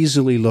could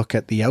easily look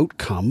at the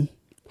outcome,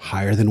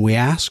 higher than we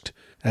asked,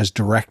 as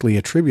directly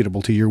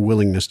attributable to your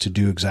willingness to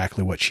do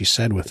exactly what she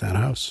said with that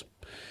house.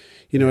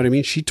 You know what I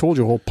mean? She told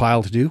you a whole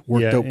pile to do,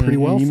 worked out pretty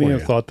well for you. You may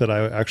have thought that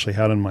I actually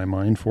had in my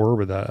mind for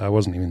her, but I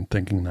wasn't even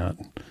thinking that.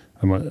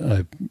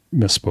 I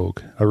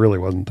misspoke. I really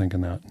wasn't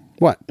thinking that.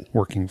 What?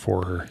 Working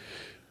for her.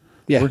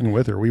 Yeah. Working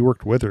with her. We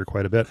worked with her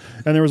quite a bit.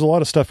 And there was a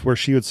lot of stuff where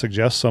she would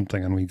suggest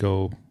something and we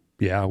go,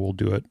 yeah, we'll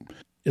do it.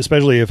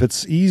 Especially if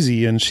it's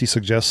easy and she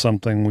suggests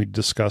something, we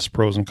discuss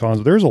pros and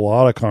cons. There's a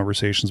lot of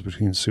conversations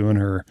between Sue and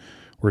her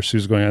where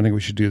Sue's going, I think we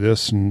should do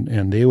this.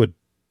 And they would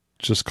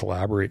just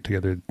collaborate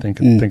together,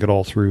 think it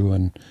all through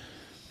and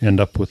end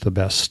up with the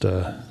best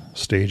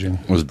staging.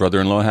 Was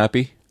brother-in-law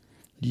happy?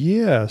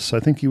 Yes. I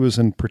think he was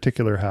in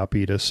particular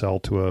happy to sell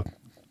to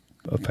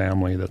a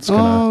family that's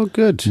going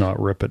to not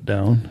rip it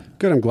down.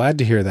 Good. I'm glad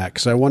to hear that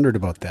because I wondered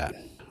about that.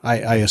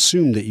 I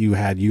assumed that you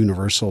had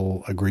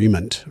universal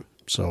agreement.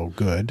 So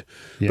good.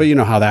 Yeah. But you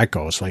know how that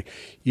goes. Like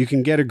you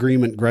can get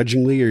agreement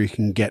grudgingly or you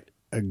can get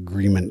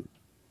agreement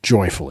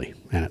joyfully.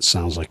 And it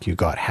sounds like you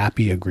got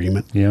happy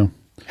agreement. Yeah.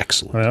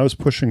 Excellent. I was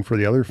pushing for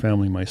the other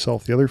family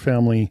myself. The other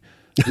family,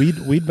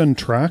 we'd been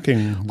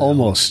tracking.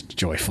 Almost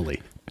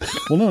joyfully.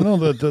 Well, no.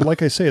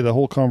 Like I say, the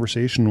whole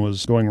conversation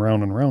was going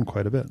round and round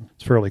quite a bit.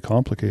 It's fairly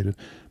complicated.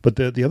 But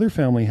the other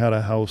family had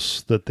a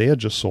house that they had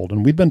just sold,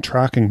 and we'd been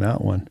tracking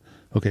that one.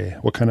 Okay,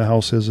 what kind of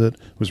house is it?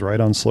 It was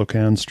right on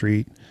Slocan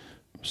Street.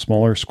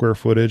 Smaller square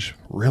footage,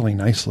 really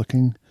nice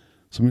looking,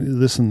 some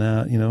this and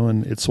that,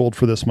 and it sold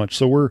for this much.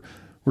 So we're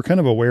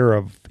kind of aware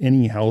of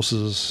any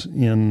houses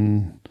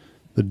in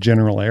the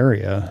general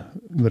area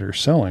that are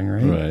selling,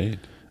 right? Right.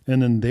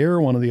 And then they're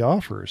one of the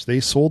offers.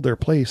 They sold their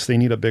place. They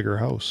need a bigger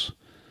house.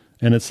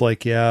 And it's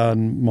like,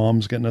 and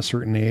mom's getting a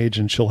certain age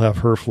and she'll have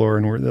her floor.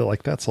 And they're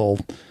like, that's all.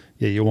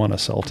 Yeah, you want to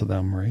sell to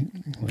them, right?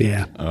 Like,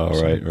 yeah. Oh,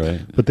 so,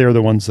 right. But they're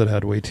the ones that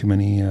had way too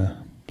many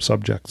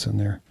subjects in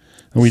there.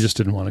 And we just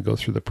didn't want to go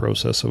through the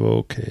process of,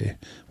 okay,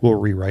 we'll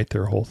rewrite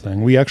their whole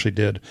thing. We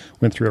actually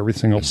went through every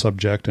single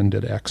subject and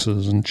did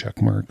X's and check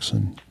marks.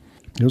 And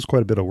it was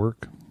quite a bit of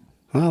work.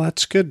 Well,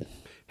 that's good.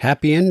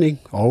 Happy ending.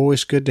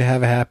 Always good to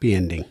have a happy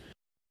ending.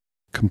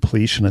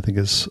 Completion, I think,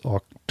 is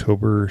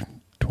October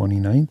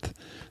 29th.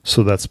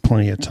 So that's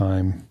plenty of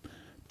time,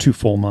 2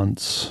 full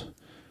months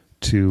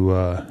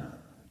to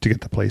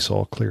get the place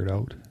all cleared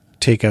out.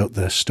 Take out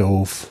the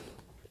stove.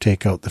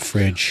 Take out the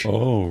fridge.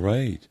 Oh,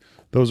 right.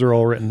 Those are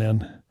all written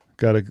in.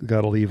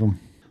 Gotta leave them.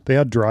 They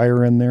had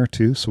dryer in there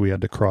too, so we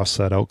had to cross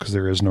that out because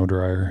there is no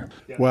dryer.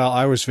 Well,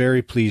 I was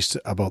very pleased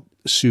about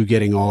Sue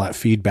getting all that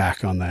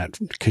feedback on that,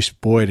 because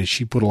boy, did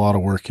she put a lot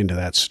of work into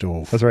that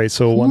stove. That's right.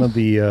 So one of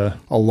the A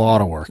lot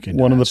of work into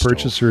one of that the stove.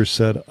 purchasers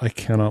said, "I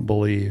cannot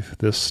believe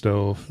this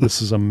stove.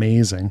 This is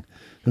amazing."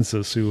 And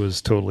so Sue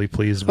was totally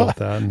pleased about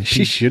that, and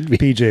She should be.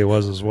 PJ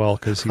was as well,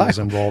 because he was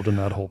involved in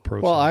that whole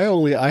process. Well,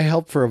 I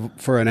helped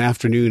for an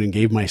afternoon and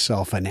gave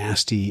myself a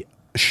nasty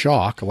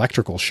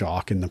electrical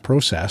shock in the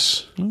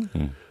process.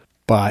 Mm-hmm.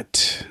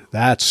 But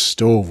that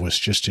stove was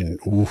just it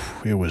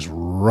was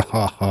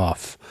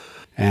rough.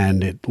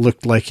 And it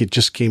looked like it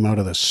just came out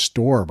of the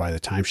store by the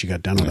time she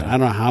got done with it. I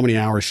don't know how many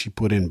hours she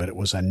put in, but it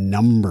was a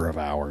number of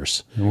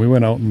hours. And we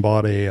went out and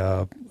bought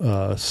a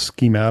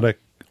schematic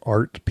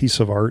piece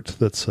of art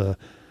that's a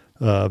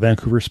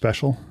Vancouver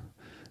Special,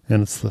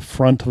 and it's the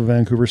front of a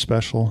Vancouver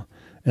Special,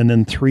 and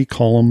then 3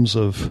 columns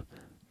of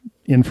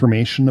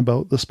information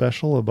about the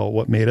special, about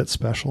what made it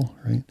special,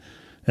 right?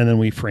 And then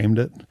we framed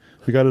it.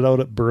 We got it out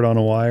at Bird on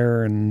a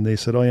Wire, and they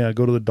said, "Oh yeah,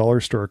 go to the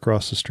dollar store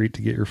across the street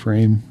to get your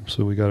frame."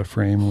 So we got a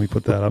frame and we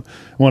put that up.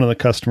 One of the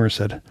customers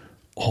said,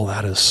 "Oh,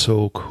 that is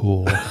so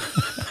cool."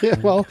 Yeah,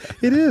 well,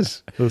 it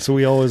is. So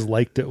we always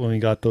liked it when we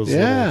got those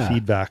Yeah. little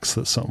feedbacks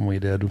that something we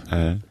did.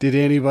 Did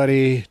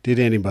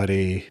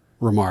anybody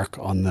remark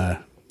on the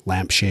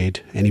lampshade?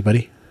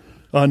 Anybody?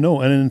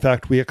 No, and in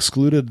fact, we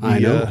excluded I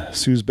know. the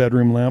Sue's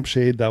bedroom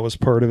lampshade. That was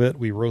part of it.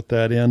 We wrote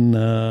that in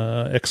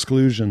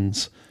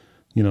exclusions.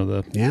 You know,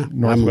 the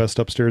northwest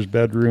upstairs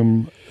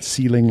bedroom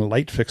ceiling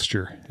light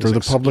fixture. For is the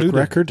public excluded.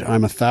 record,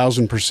 I'm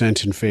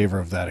 1,000% in favor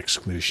of that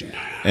exclusion.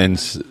 And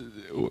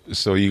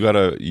so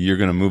you're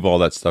gonna move all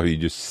that stuff. Are you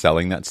just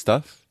selling that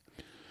stuff?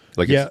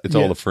 Like it's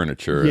all the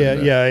furniture.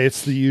 Yeah,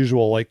 it's the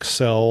usual, like,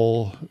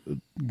 sell,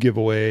 give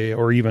away,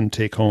 or even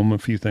take home a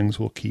few things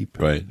we'll keep.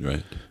 Right.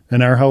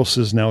 And our house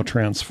is now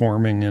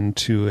transforming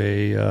into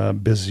a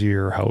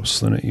busier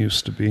house than it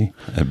used to be.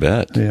 I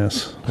bet.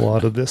 Yes, a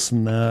lot of this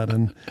and that,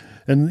 and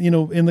you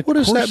know, in the What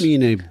does course, that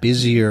mean, a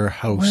busier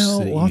house? Well,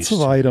 than it lots used of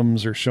to?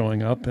 items are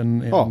showing up,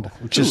 and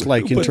Just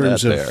like who in put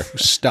terms that of there?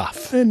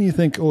 stuff. and you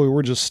think, oh,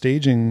 we're just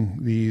staging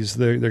these;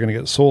 they're going to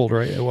get sold,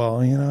 right?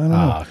 Well, you know, I don't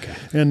know.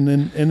 Okay.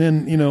 And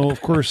then you know,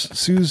 of course,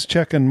 Sue's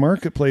checking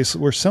Marketplace.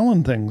 We're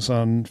selling things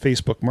on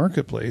Facebook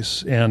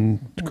Marketplace and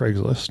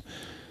Craigslist.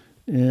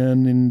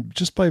 And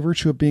just by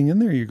virtue of being in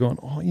there, you're going,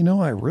 oh, you know,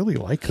 I really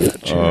like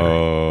that chair.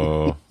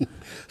 Oh,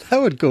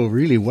 That would go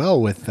really well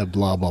with the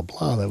blah, blah,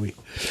 blah that we...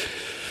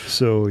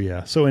 So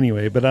yeah. So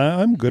anyway, but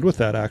I'm good with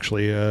that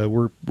actually.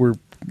 We're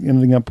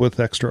ending up with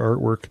extra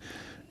artwork,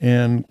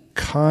 and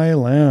Kai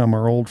Lamb,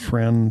 our old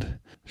friend,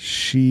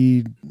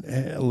 she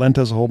lent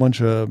us a whole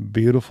bunch of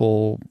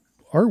beautiful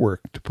artwork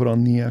to put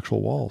on the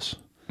actual walls.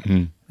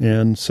 Mm.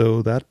 And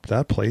so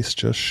that place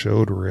just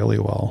showed really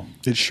well.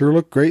 It sure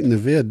looked great in the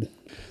vid.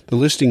 The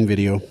listing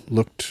video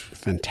looked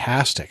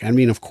fantastic. I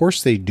mean, of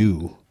course they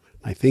do.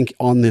 I think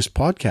on this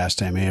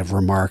podcast I may have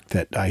remarked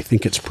that I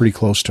think it's pretty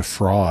close to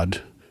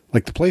fraud.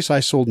 Like the place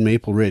I sold in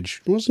Maple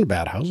Ridge, it wasn't a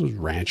bad house, it was a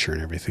rancher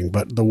and everything,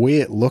 but the way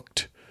it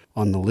looked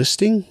on the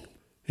listing,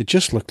 it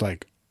just looked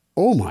like,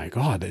 oh my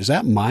God, is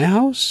that my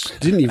house?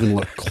 It didn't even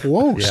look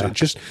close. Yeah. It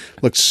just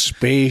looked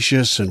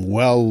spacious and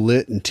well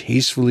lit and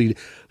tastefully.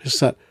 I just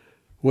thought,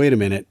 wait a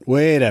minute,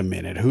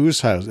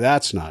 whose house?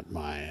 That's not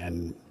mine.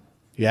 And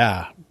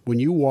yeah, when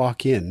you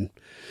walk in,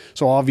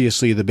 so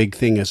obviously the big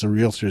thing as a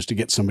realtor is to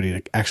get somebody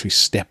to actually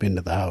step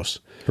into the house,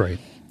 Right.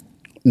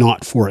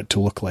 not for it to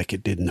look like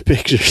it did in the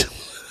pictures.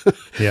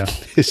 Yeah.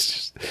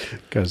 It's just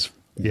because,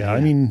 Yeah.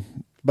 I mean,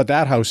 but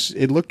that house,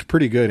 it looked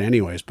pretty good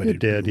anyways, but it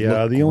did.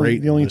 Yeah. looked The only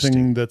great in listing.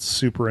 thing that's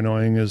super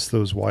annoying is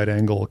those wide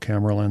angle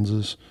camera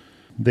lenses.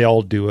 They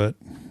all do it.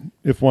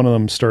 If one of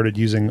them started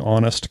using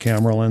honest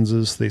camera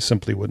lenses, they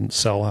simply wouldn't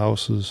sell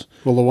houses.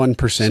 Well, the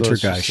 1%er So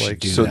it's guy just should like-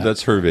 do so that.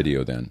 that's her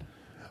video then.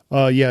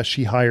 Yeah,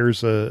 she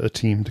hires a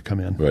team to come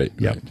in. Right.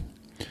 Yep.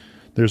 Right.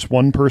 There's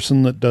one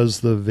person that does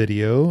the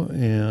video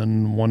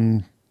and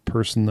one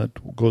person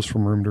that goes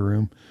from room to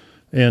room.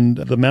 And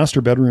the master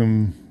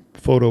bedroom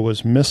photo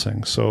was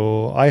missing,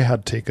 so I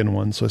had taken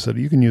one. So I said,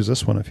 you can use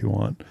this one if you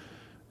want.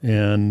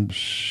 And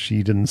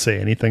she didn't say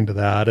anything to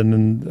that. And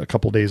then a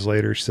couple days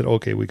later, she said,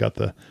 okay, we got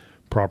the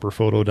proper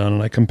photo done.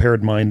 And I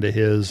compared mine to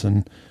his,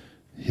 and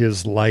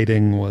his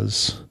lighting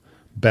was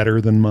better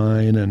than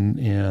mine.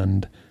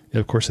 And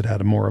of course, it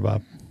had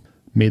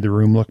made the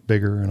room look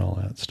bigger and all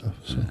that stuff.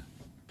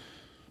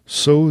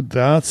 So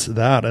that's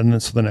that. And then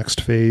so the next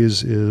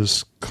phase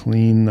is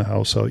clean the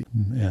house out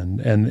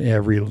and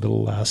every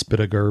little last bit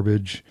of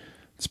garbage.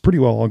 It's pretty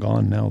well all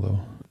gone now,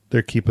 though.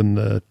 They're keeping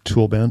the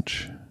tool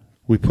bench.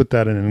 We put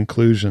that in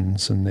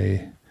inclusions, and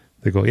they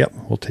go, yep,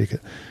 we'll take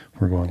it.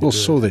 we're going to Well, do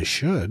so it. they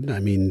should. I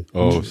mean,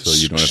 Oh, so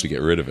you don't have to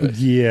get rid of it.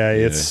 Yeah,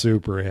 it's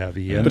super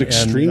heavy. but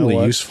extremely you know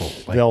what? useful.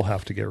 Like, They'll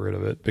have to get rid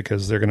of it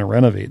because they're going to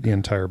renovate the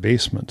entire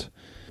basement.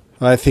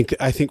 I think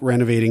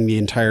renovating the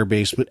entire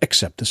basement,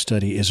 except the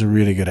study, is a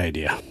really good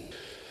idea.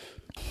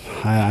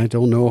 I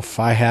don't know if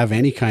I have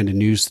any kind of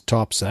news that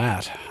tops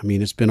that. I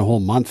mean, it's been a whole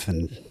month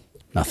and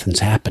nothing's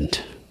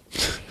happened.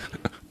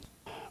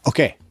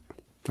 Okay.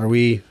 Are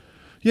we...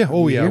 Yeah.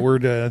 Oh, yeah.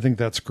 Here? I think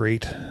that's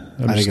great. I'm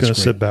think just going it's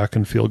to great. sit back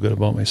and feel good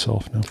about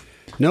myself now.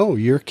 No,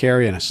 you're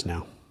carrying us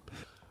now.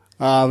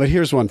 But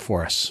here's one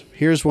for us.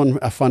 Here's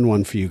a fun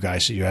one for you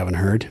guys that you haven't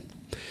heard.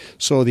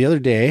 So the other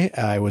day,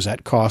 I was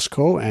at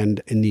Costco,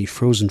 and in the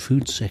frozen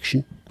food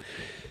section,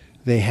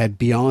 they had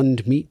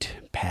Beyond Meat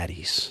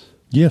patties.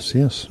 Yes,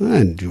 yes.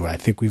 And I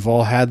think we've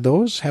all had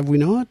those, have we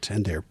not?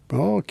 And they're,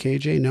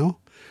 KJ, no?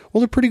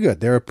 Well, they're pretty good.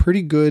 They're a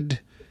pretty good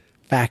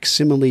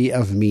facsimile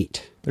of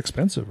meat.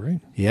 Expensive,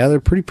 right? Yeah, they're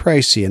pretty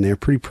pricey, and they're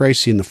pretty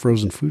pricey in the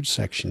frozen food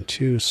section,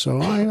 too.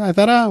 So I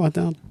thought, I'll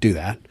do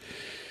that.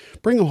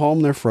 Bring them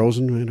home, they're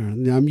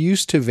frozen. I'm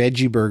used to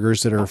veggie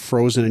burgers that are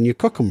frozen, and you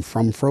cook them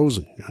from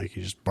frozen. Like,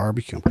 you just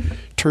barbecue them.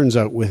 Turns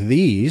out with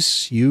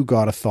these, you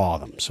got to thaw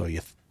them. So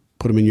you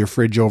put them in your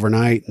fridge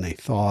overnight, and they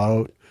thaw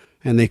out.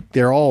 And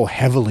they're all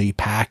heavily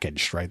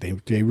packaged, right?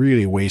 They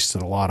really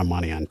wasted a lot of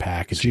money on So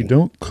packaging. you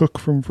don't cook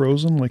from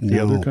frozen like the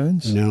other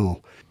kinds?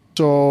 No.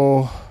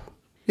 So,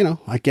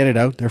 I get it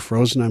out. They're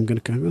frozen. I'm going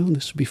to go,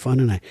 this would be fun.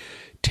 And I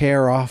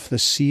tear off the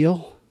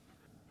seal.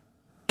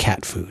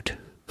 Cat food.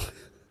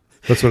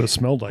 That's what it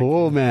smelled like.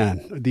 Oh,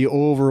 man. The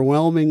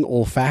overwhelming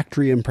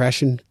olfactory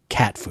impression,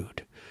 cat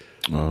food.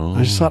 Oh.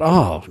 I just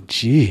thought,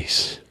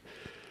 geez.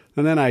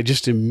 And then I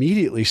just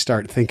immediately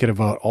start thinking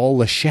about all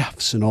the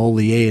chefs and all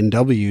the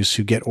A&Ws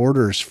who get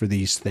orders for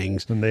these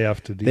things. And they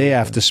have to do They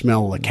have to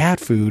smell the cat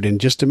food, and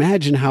just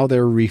imagine how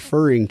they're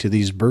referring to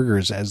these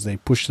burgers as they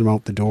push them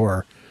out the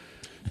door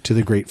to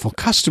the grateful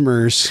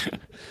customers.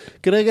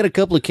 Could I get a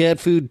couple of cat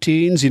food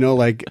teens?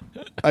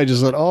 I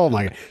just thought, oh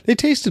my God. They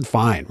tasted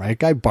fine,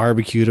 right? I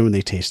barbecued them and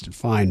they tasted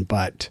fine,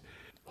 but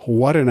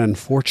what an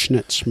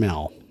unfortunate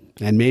smell.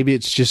 And maybe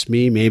it's just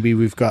me. Maybe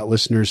we've got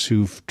listeners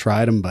who've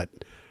tried them, but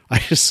I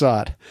just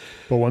thought,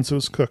 But once it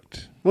was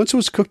cooked,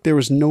 there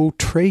was no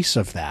trace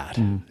of that.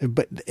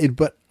 But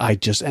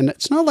and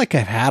it's not like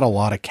I've had a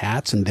lot of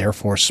cats and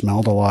therefore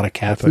smelled a lot of I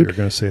cat thought you were food.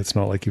 going to say it's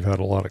not like you've had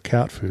a lot of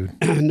cat food.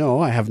 No,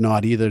 I have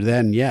not either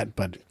then yet,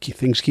 but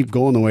things keep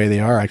going the way they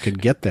are. I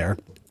could get there.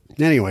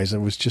 Anyways, I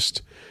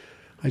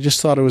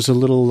just thought it was a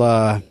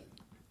little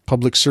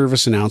public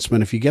service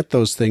announcement. If you get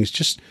those things,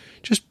 just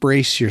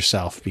brace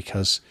yourself,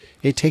 because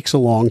it takes a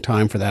long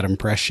time for that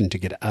impression to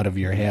get out of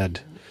your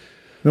head.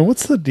 Now,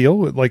 what's the deal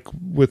with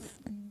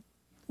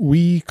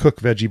we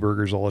cook veggie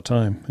burgers all the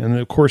time. And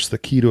of course, the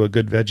key to a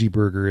good veggie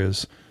burger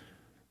is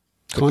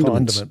the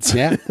condiments.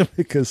 Yeah.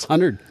 Because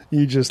 100.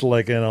 you just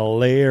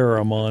layer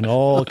them on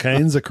all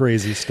kinds of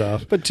crazy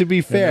stuff. But to be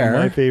And fair, then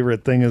my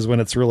favorite thing is when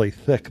it's really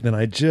thick, then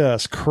I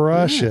just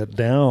crush it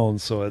down.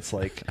 So it's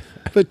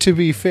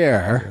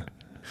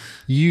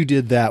you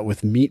did that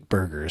with meat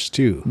burgers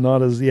too.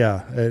 not as,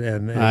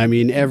 And I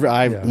mean,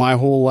 my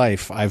whole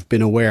life I've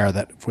been aware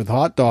that with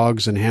hot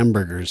dogs and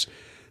hamburgers,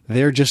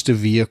 they're just a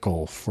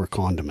vehicle for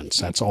condiments.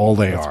 That's all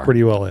they are.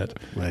 pretty well it.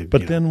 Like,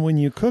 But then when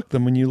you cook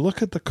them, when you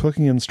look at the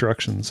cooking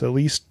instructions, at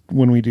least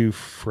when we do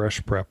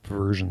fresh prep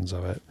versions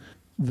of it,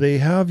 they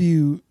have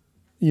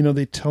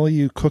they tell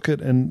you cook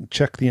it and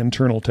check the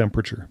internal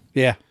temperature.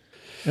 Yeah.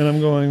 And I'm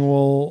going,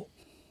 well,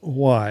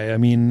 why? I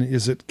mean,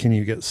 can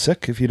you get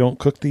sick if you don't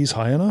cook these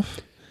high enough?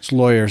 It's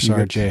lawyers,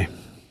 RJ.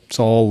 It's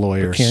all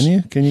lawyers. Can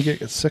you? Can you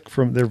get sick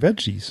from their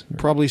veggies?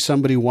 Probably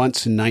somebody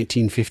once in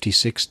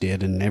 1956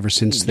 did, and ever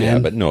since then. Yeah,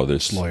 but no,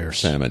 there's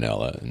lawyers.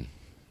 salmonella.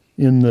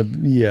 And, I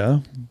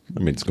I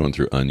mean, it's going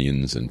through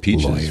onions and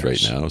peaches Lawyers.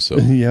 right now. So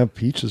yeah,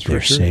 peaches for They're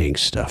sure. saying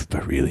stuff,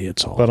 but really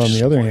it's all But on just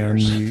the other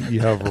lawyers. hand,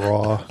 you have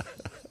raw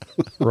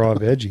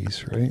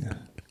veggies, right?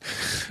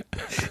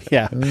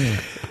 Yeah.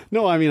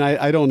 No, I mean,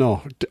 I don't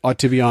know.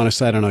 To be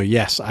honest, I don't know.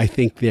 Yes, I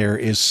think there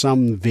is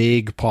some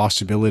vague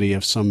possibility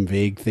of some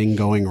vague thing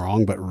going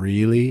wrong, but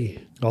really?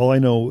 All I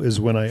know is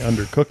when I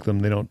undercook them,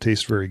 they don't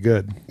taste very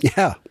good.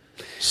 Yeah.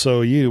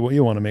 So you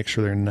want to make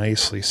sure they're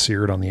nicely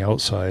seared on the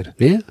outside.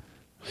 Yeah.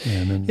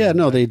 And then Yeah,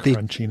 no, that they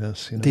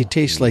crunchiness. They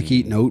taste like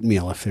eating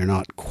oatmeal if they're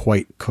not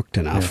quite cooked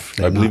enough.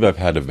 I believe I've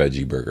had a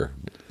veggie burger,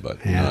 but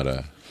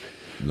Yeah.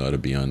 not a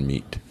Beyond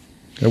Meat.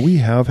 And we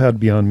have had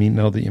Beyond Meat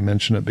now that you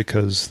mention it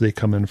because they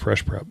come in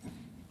fresh prep.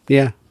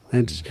 Yeah.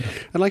 And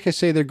like I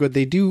say, they're good.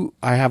 They do.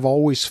 I have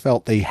always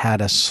felt they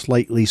had a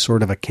slightly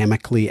sort of a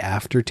chemically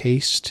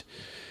aftertaste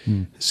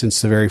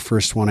since the very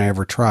first one I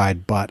ever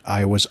tried, but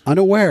I was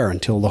unaware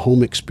until the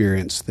home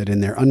experience that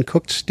in their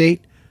uncooked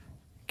state,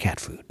 cat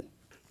food.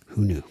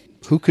 Who knew?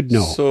 Who could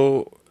know?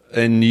 So,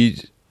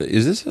 is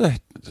this a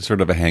sort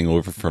of a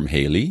hangover from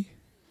Haley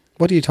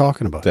What are you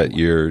talking about? that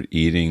you're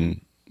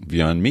eating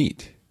Beyond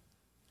Meat?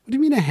 What do you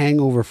mean a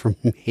hangover from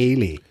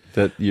Haley?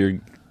 That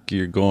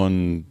you're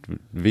going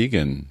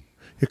vegan?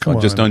 Yeah, come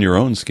on. Just on your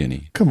own,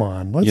 skinny. Come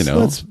on,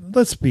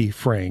 let's be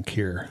frank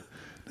here.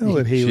 Now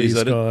that Haley's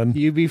at it. gone.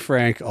 You be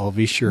Frank, I'll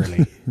be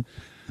Shirley.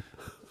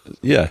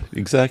 Yeah,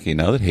 exactly.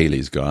 Now that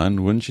Haley's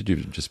gone, wouldn't you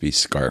just be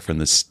scarfing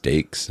the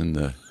steaks and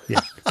the...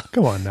 Yeah,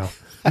 come on now.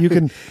 You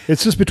can.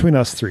 It's just between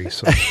us three.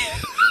 So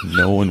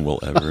No one will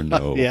ever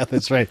know. Yeah,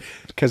 that's right.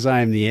 Because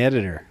I'm the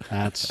editor.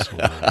 That's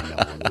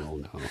why no one will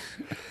know.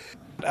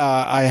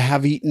 I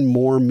have eaten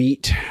more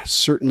meat,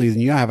 certainly, than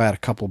you. I've had a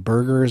couple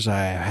burgers. I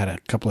had a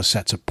couple of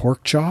sets of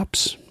pork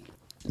chops.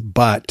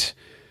 But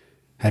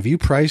have you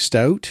priced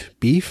out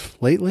beef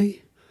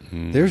lately?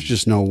 There's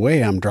just no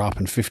way I'm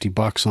dropping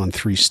 $50 on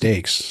 3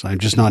 steaks. I'm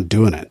just not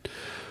doing it.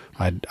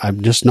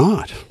 I'm just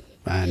not.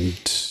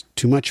 And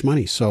too much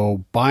money.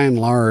 So by and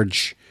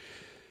large,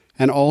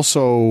 and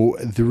also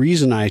the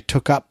reason I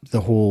took up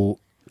the whole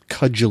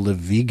cudgel of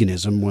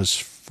veganism was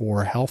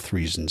for health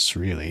reasons,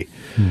 really.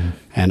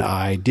 And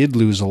I did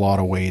lose a lot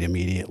of weight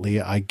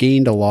immediately. I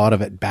gained a lot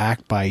of it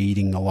back by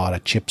eating a lot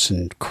of chips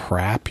and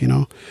crap, you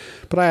know.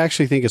 But I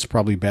actually think it's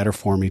probably better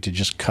for me to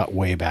just cut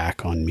way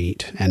back on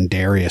meat and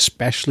dairy,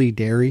 especially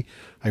dairy.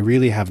 I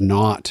really have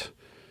not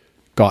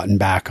gotten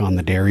back on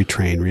the dairy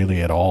train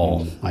really at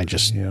all. I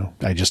just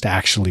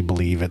actually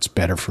believe it's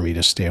better for me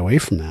to stay away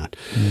from that.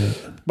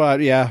 But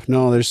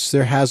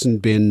there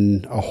hasn't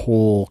been a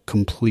whole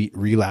complete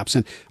relapse.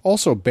 And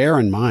also bear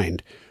in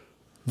mind,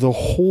 the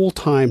whole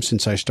time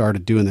since I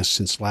started doing this,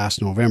 since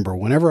last November,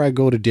 whenever I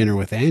go to dinner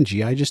with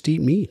Angie, I just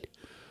eat meat.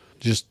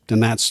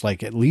 And that's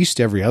like at least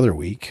every other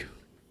week,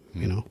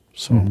 you know.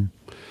 So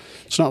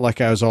it's not like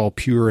I was all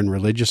pure and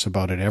religious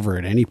about it ever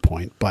at any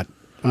point, but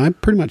I'm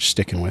pretty much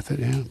sticking with it,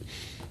 yeah.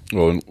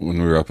 Well, when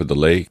we were up at the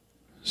lake,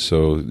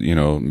 so, you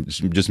know,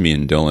 just me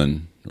and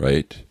Dylan,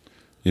 right?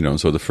 You know,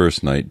 so the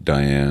first night,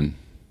 Diane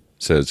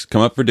says,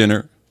 come up for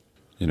dinner,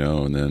 you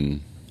know, and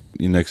then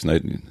the next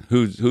night,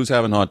 who's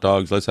having hot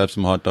dogs? Let's have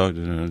some hot dogs.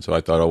 And so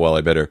I thought, oh, well,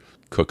 I better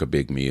cook a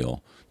big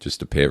meal just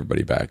to pay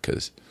everybody back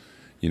because,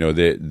 you know,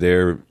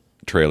 their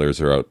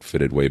trailers are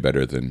outfitted way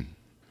better than,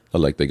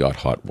 like they got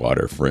hot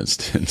water, for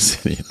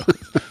instance, you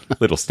know,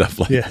 little stuff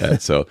like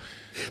that. So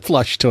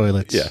flush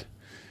toilets. Yeah.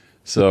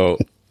 So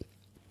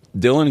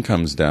Dylan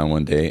comes down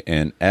one day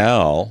and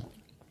Al,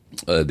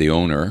 the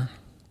owner,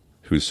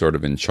 who's sort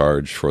of in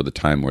charge for the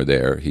time we're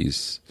there,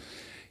 he's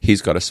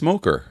got a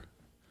smoker.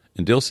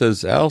 And Al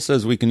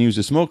says we can use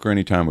the smoker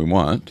anytime we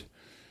want.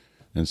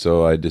 And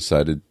so I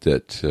decided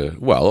that,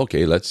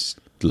 okay,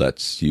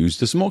 let's use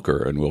the smoker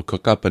and we'll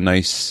cook up a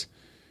nice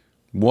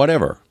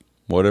whatever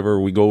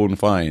we go and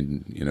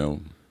find, you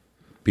know,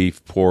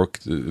 beef, pork.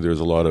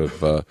 There's a lot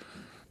of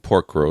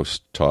pork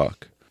roast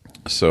talk.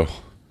 So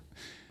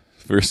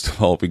first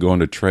of all, we go on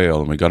the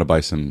trail and we got to buy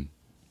some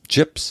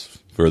chips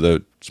for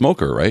the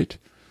smoker, right?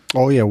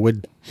 Oh, yeah,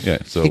 wood. Yeah,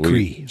 so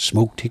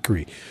smoked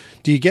hickory.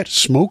 Do you get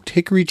smoked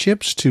hickory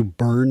chips to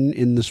burn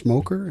in the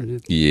smoker?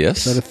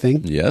 Yes. Is that a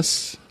thing?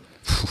 Yes.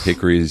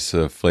 Hickory's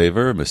a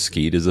flavor,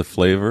 mesquite is a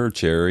flavor,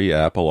 cherry,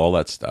 apple, all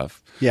that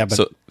stuff. Yeah,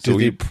 but do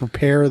they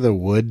prepare the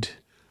wood?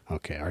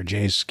 Okay,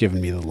 RJ's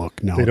giving me the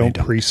look. No, they don't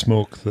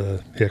pre-smoke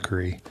the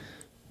hickory.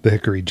 The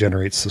hickory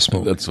generates the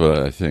smoke. That's what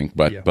I think,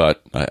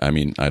 but I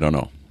mean, I don't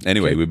know.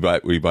 Anyway, we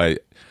buy.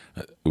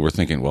 We're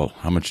thinking, well,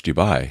 how much do you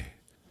buy?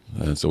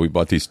 So we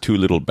bought these 2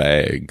 little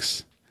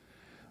bags,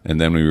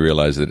 and then we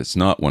realized that it's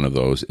not one of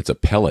those. It's a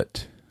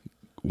pellet.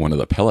 One of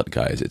the pellet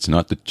guys. It's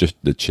not just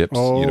the chips,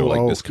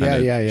 this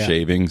kind of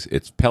shavings.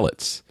 It's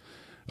pellets.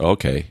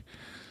 Okay,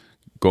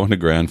 going to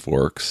Grand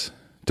Forks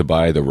to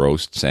buy the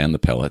roasts and the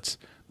pellets.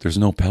 There's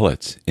no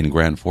pellets in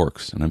Grand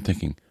Forks, and I'm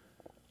thinking,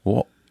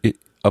 well,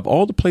 of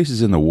all the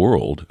places in the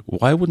world,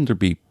 why wouldn't there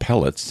be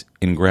pellets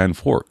in Grand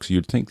Forks?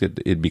 You'd think that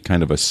it'd be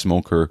kind of a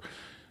smoker,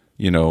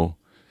 you know.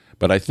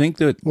 But I think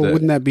that... Well,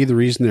 wouldn't that be the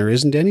reason there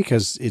isn't any?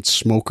 Because it's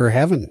smoker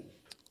heaven.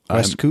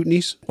 West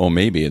Kootenays? Oh,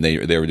 maybe. And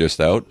they were just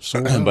out.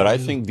 But I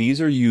think these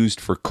are used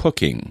for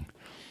cooking.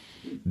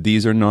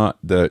 These are not...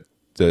 The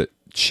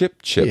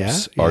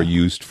chips are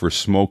used for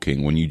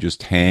smoking when you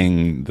just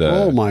hang the...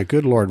 Oh, my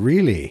good Lord,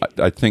 really?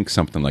 I think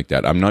something like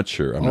that. I'm not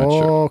sure.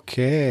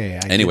 Okay.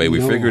 Anyway, we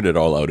figured it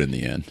all out in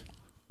the end.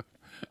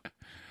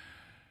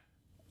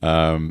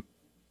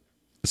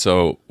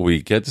 So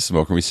we get the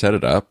smoker, we set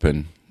it up,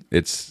 and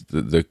it's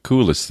the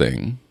coolest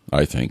thing,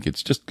 I think.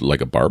 It's just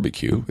like a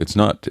barbecue. It's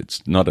not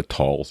a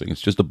tall thing.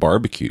 It's just a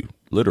barbecue,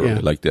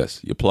 literally, like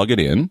this. You plug it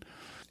in,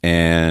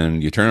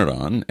 and you turn it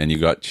on, and you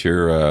got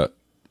your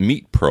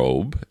meat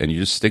probe, and you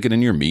just stick it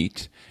in your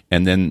meat,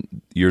 and then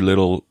your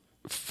little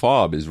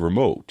fob is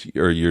remote,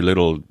 or your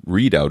little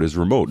readout is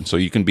remote, and so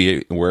you can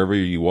be wherever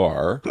you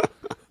are,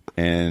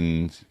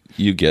 and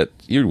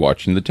you're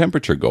watching the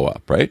temperature go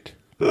up, right?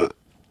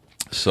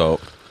 So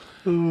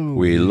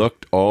we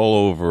looked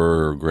all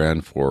over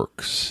Grand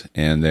Forks,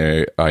 and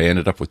I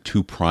ended up with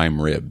 2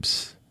 prime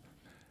ribs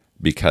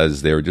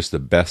because they were just the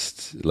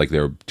best. Like,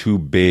 they were too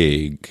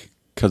big,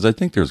 because I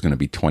think there's going to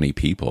be 20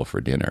 people for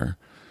dinner.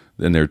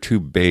 Then they're 2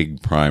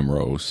 big prime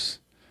roasts,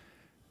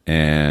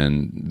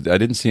 and I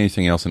didn't see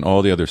anything else in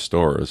all the other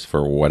stores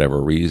for whatever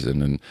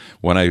reason. And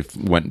when I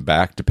went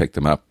back to pick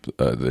them up,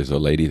 there's a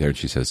lady there, and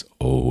she says,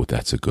 "Oh,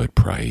 that's a good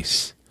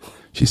price."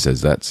 She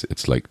says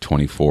it's like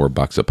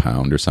 $24 a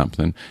pound or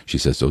something. She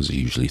says those are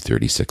usually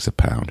 $36 a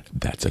pound.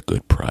 That's a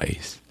good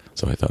price.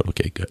 So I thought,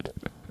 okay, good.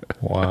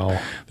 Wow.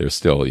 They're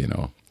still,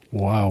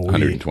 Wow.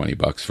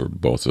 $120 for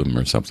both of them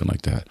or something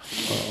like that.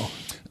 Oh.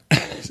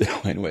 So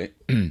anyway,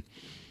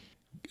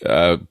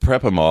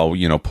 prep them all,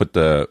 put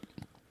the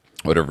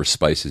whatever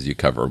spices you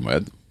cover them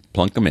with,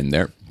 plunk them in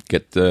there,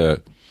 get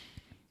the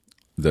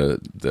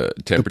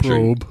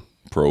temperature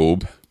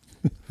probe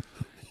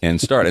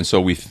and start. And so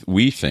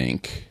we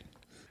think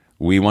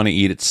we want to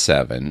eat at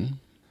 7,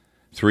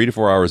 3 to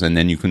 4 hours, and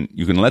then you can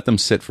let them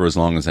sit for as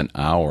long as an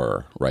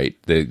hour, right?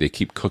 They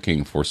keep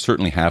cooking for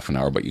certainly half an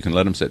hour, but you can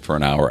let them sit for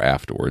an hour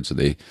afterwards. So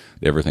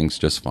everything's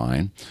just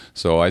fine.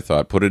 So I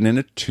thought, put it in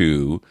at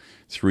 2,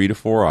 3 to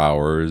 4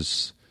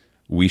 hours.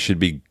 We should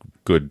be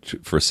good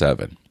for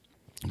 7.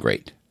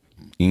 Great.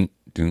 And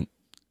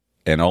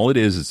all it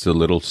is, it's a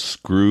little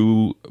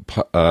screw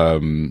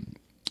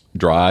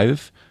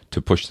drive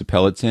to push the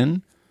pellets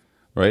in,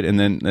 right? And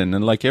then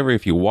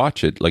if you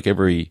watch it, like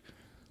every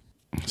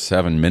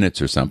 7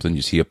 minutes or something,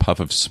 you see a puff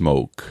of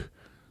smoke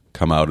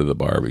come out of the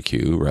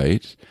barbecue,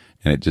 right?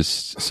 And it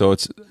just, so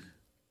it's,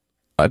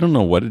 I don't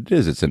know what it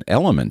is. It's an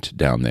element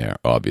down there,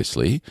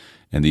 obviously.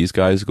 And these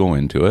guys go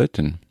into it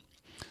and,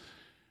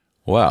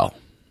 wow.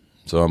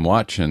 So I'm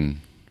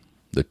watching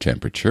the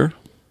temperature.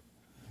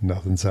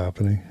 Nothing's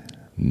happening.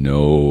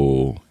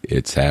 No,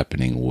 it's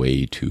happening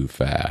way too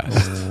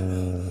fast.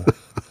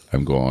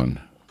 I'm going,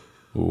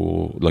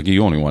 oh, like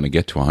you only want to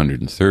get to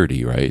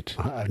 130, right?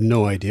 I have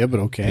no idea, but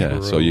okay.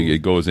 Yeah, so it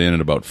goes in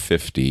at about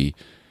 50.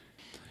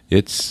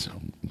 It's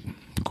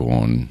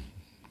going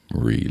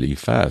really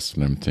fast.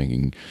 And I'm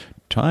thinking,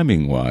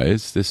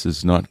 timing-wise, this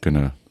is not going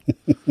to...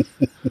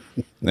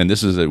 And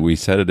this is, we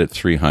set it at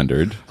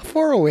 300. How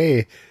far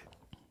away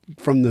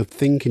from the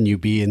thing can you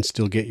be and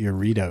still get your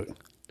readout?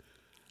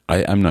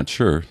 I'm not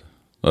sure.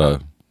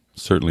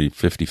 Certainly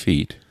 50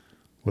 feet.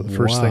 Well, the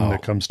first thing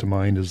that comes to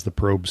mind is the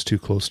probe's too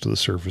close to the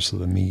surface of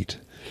the meat.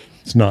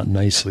 It's not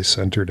nicely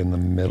centered in the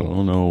middle.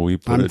 Oh, no,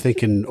 I'm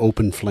thinking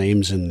open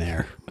flames in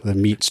there. The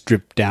meat's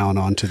dripped down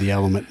onto the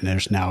element, and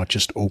there's now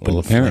just open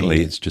apparently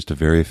flame. It's just a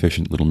very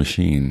efficient little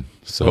machine.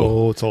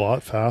 So it's a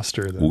lot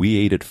faster. We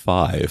ate at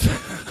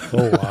 5.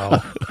 Oh,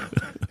 wow.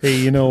 Hey,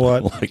 you know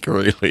what? Like,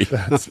 really?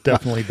 That's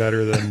definitely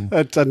better than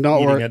That's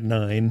not eating at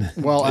 9.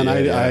 Well, and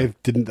I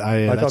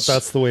thought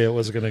that's the way it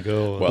was going to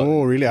go.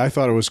 Well, really? I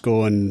thought it was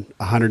going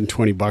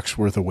 $120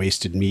 worth of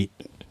wasted meat.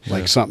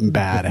 Like something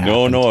bad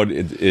happened. No,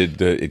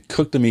 it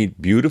cooked the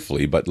meat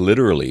beautifully, but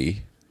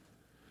literally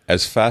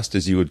as fast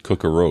as you would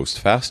cook a roast,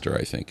 faster,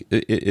 I think.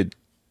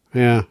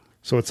 Yeah.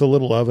 So it's a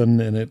little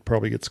oven, and it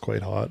probably gets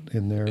quite hot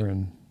in there.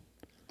 And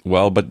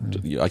well, but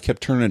I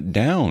kept turning it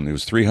down. It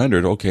was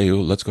 300. Okay,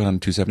 let's go down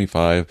to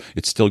 275.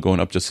 It's still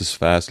going up just as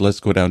fast. Let's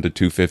go down to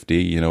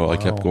 250. I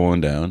kept going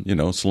down.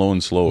 Slow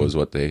and slow is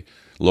what they...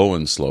 Low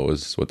and slow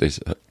is what they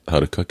said, how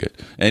to cook it.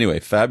 Anyway,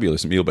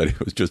 fabulous meal, but it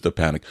was just a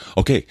panic.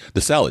 Okay, the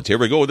salads. Here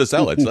we go with the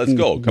salads. Let's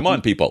go. Come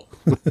on, people.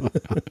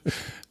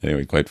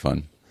 Anyway, quite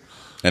fun.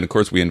 And, of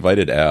course, we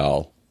invited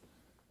Al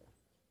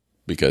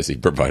because he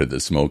provided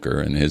the smoker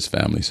and his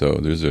family, so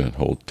there's a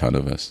whole ton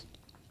of us.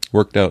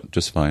 Worked out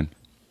just fine.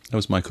 That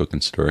was my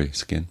cooking story,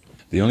 Skin.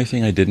 The only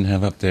thing I didn't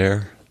have up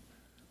there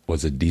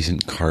was a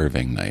decent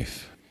carving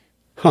knife.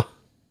 Huh.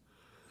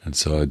 And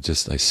so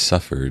I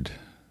suffered...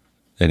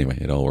 Anyway,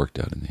 it all worked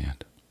out in the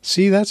end.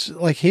 See, that's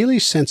like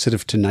Haley's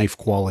sensitive to knife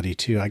quality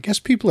too. I guess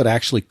people that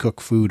actually cook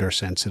food are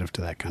sensitive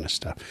to that kind of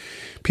stuff.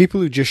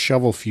 People who just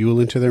shovel fuel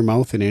into their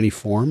mouth in any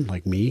form,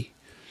 like me,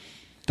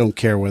 don't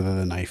care whether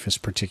the knife is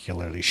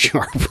particularly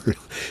sharp.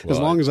 As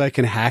long as I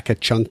can hack a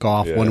chunk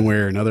off one way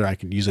or another, I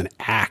could use an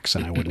axe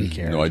and I wouldn't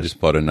care. No, I just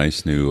bought a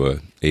nice new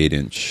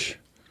 8-inch,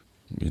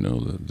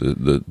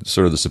 the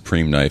sort of the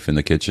supreme knife in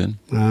the kitchen.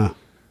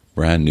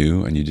 Brand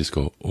new, and you just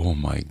go, oh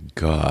my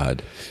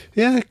God.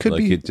 Yeah, it could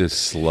be. Like it just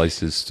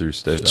slices through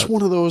stuff. It's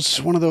one of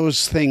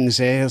those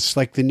things, eh? It's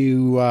like the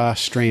new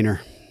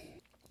strainer.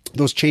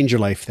 Those change your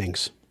life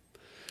things.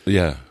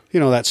 Yeah.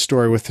 That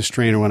story with the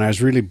strainer when I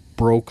was really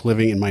broke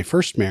living in my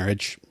first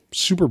marriage,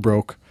 super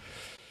broke,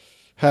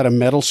 had a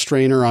metal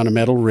strainer on a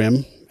metal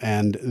rim,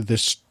 and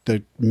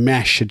the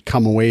mesh had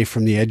come away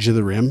from the edge of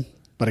the rim,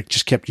 but I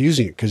just kept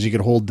using it because you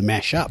could hold the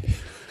mesh up.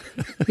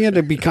 You had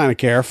to be kind of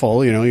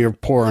careful, you're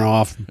pouring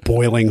off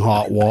boiling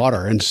hot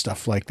water and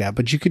stuff like that,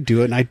 but you could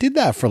do it. And I did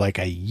that for like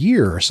a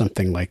year or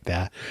something like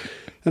that.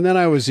 And then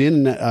I was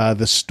in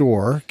the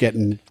store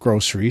getting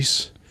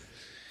groceries.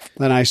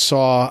 Then I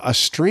saw a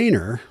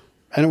strainer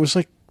and it was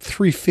like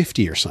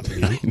 $3.50 or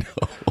something. I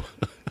know.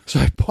 So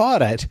I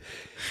bought it.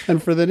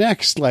 And for the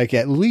next,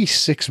 at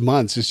least 6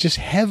 months, it's just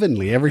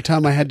heavenly. Every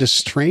time I had to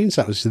strain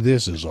something, I said,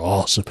 this is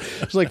awesome.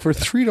 It's like for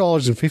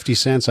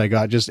 $3.50, I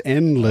got just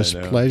endless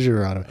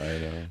pleasure out of it. I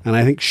know. And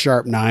I think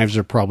sharp knives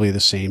are probably the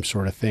same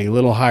sort of thing. A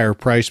little higher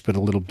price, but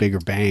a little bigger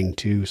bang,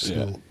 too.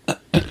 So,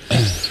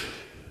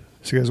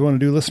 So you guys want to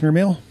do listener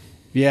mail?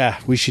 Yeah,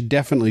 we should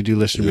definitely do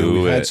listener mail.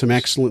 We've had some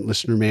excellent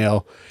listener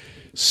mail.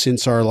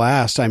 since our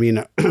last, I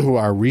mean,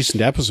 our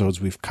recent episodes,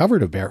 we've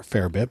covered a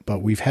fair bit,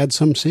 but we've had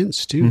some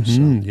since too.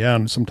 So. Yeah,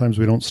 and sometimes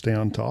we don't stay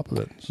on top of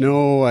it.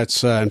 No,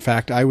 it's in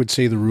fact, I would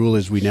say the rule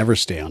is we never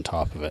stay on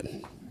top of it.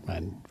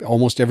 And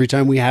almost every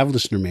time we have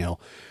listener mail,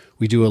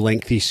 we do a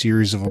lengthy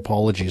series of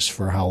apologies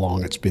for how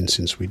long it's been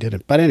since we did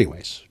it. But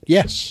anyways,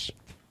 yes,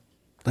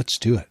 let's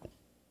do it.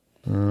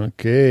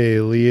 Okay,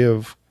 Lee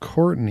of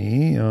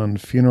Courtney on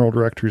Funeral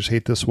Directors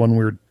Hate This One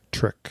Weird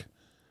Trick.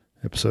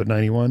 Episode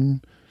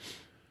 91.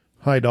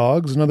 Hi,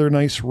 dogs. Another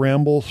nice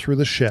ramble through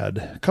the shed.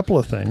 A couple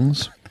of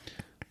things.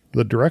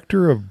 The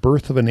director of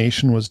Birth of a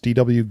Nation was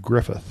D.W.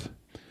 Griffith.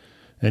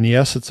 And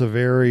yes, it's a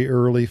very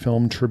early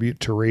film tribute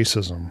to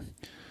racism.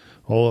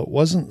 Although it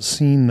wasn't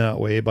seen that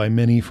way by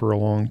many for a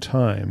long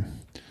time.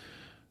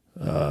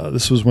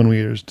 This was when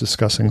we were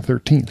discussing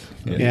 13th.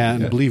 Yeah,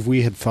 and I believe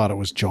we had thought it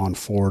was John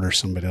Ford or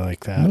somebody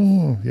like that.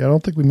 Oh, yeah, I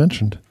don't think we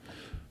mentioned.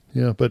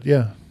 Yeah, but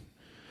yeah.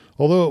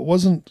 Although it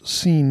wasn't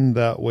seen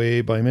that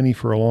way by many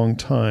for a long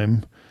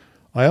time,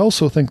 I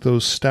also think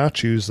those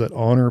statues that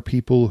honor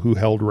people who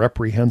held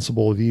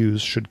reprehensible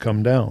views should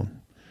come down.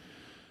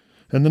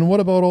 And then what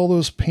about all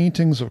those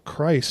paintings of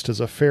Christ as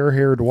a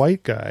fair-haired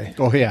white guy?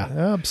 Oh, yeah.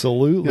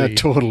 Absolutely. Yeah,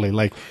 totally.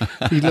 Like,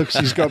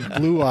 he's got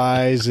blue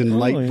eyes and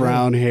light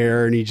brown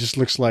hair, and he just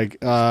looks like,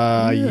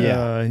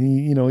 yeah.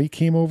 He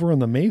came over on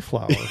the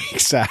Mayflower.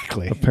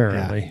 Exactly.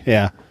 Apparently.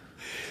 Yeah.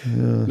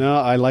 No,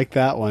 I like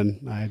that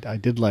one. I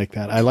did like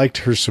that. I liked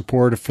her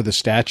support for the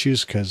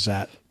statues because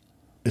that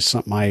is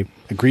something I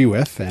agree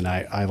with, and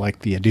I like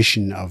the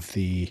addition of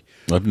the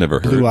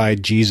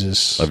blue-eyed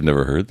Jesus. I've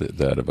never heard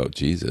that about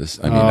Jesus.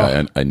 I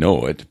mean, I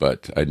know it,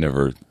 but I'd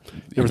never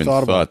even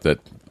thought that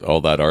all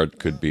that art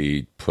could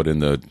be put in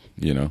the,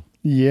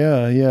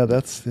 Yeah,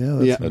 that's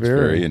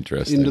very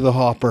interesting. Into the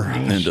hopper.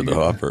 Into the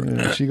hopper.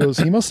 Yeah, she goes,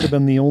 he must have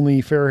been the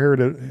only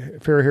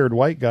fair-haired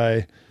white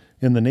guy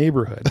in the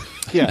neighborhood.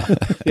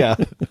 Yeah.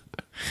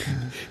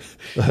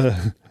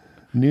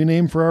 New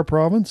name for our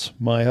province?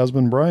 My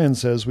husband Brian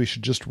says we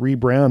should just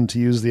rebrand to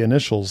use the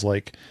initials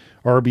like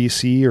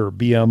RBC or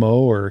BMO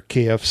or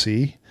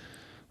KFC.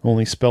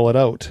 Only spell it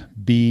out.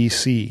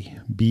 BC.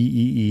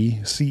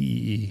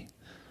 BEECEE.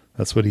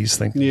 That's what he's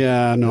thinking.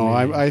 Yeah, no,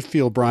 I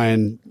feel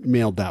Brian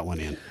mailed that one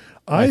in.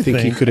 I think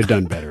he could have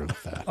done better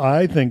with that.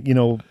 I think,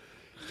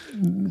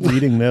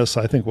 reading this,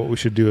 I think what we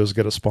should do is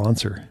get a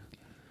sponsor.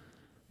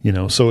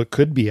 So it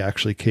could be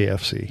actually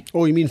KFC.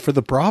 Oh, you mean for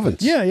the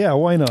province? Yeah,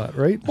 why not,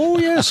 right? Oh,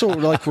 yeah, so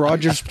like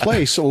Rogers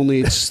Place,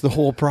 only it's the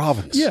whole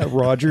province. Yeah,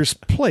 Rogers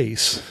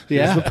Place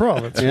is the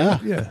province.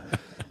 Yeah.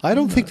 I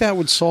don't think that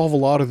would solve a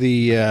lot of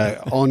the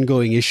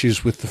ongoing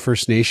issues with the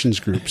First Nations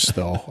groups,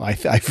 though. I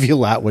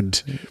feel that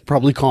would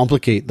probably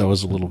complicate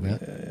those a little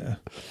bit. Yeah.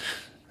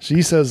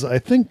 She says, I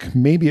think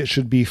maybe it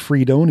should be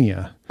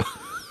Fredonia,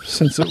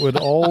 since it would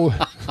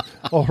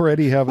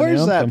already have an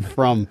anthem. Where's that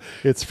from?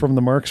 It's from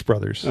the Marx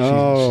Brothers, she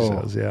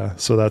says, yeah.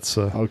 So that's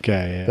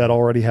okay. Yeah. That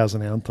already has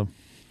an anthem,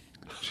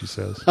 she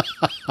says.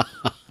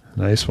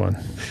 Nice one.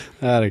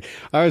 I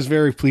was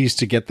very pleased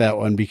to get that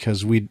one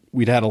because we'd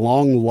had a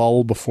long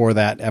lull before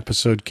that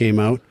episode came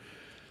out.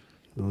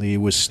 Lee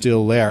was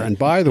still there. And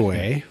by the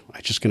way,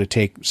 I'm just going to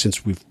take,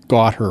 since we've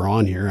got her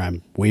on here,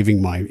 I'm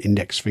waving my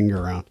index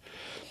finger around.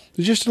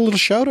 Just a little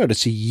shout out.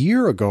 It's a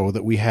year ago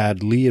that we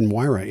had Lee and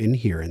Moira in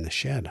here in the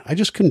shed. I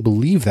just couldn't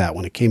believe that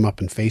when it came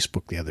up in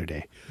Facebook the other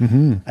day.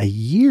 Mm-hmm. A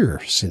year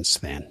since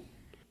then.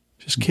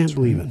 Just can't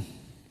believe it.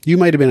 You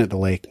might have been at the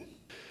lake.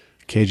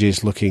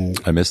 KJ's looking...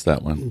 I missed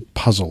that one.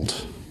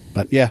 Puzzled.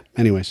 But yeah,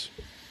 anyways.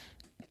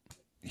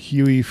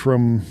 Huey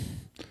from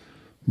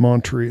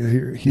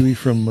Montreal. Huey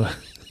from...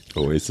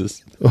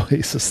 Oasis.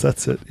 Oasis,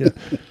 that's it, yeah.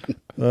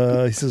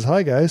 He says,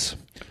 hi, guys.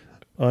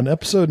 On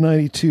episode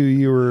 92,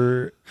 you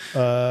were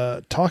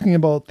talking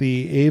about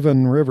the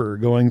Avon River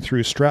going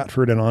through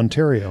Stratford and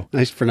Ontario.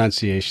 Nice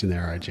pronunciation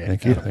there, RJ.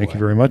 Thank you. Thank you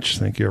very much.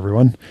 Thank you,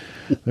 everyone.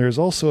 There's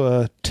also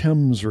a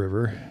Thames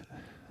River.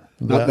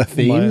 Not the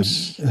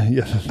Thames?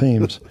 The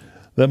Thames.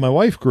 That my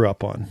wife grew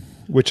up on,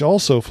 which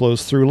also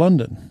flows through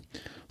London.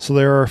 So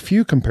there are a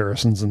few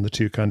comparisons in the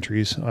two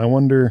countries. I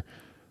wonder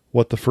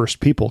what the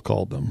first people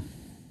called them.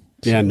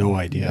 Yeah, no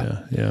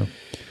idea. Yeah.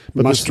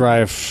 But must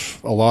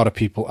drive a lot of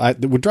people.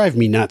 It would drive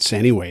me nuts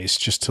anyways,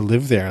 just to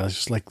live there. I was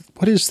just like,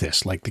 what is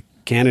this? Like the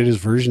Canada's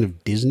version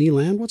of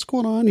Disneyland? What's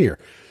going on here?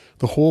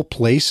 The whole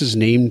place is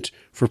named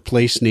for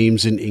place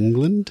names in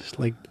England?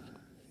 Like,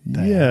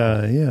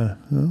 yeah.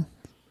 Well,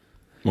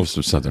 most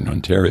of southern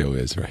Ontario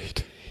is,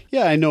 right?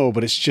 Yeah, I know,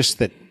 but it's just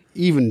that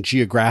even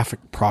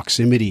geographic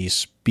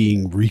proximities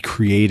being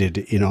recreated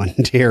in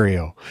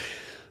Ontario.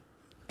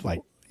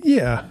 Like,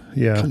 yeah.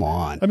 Come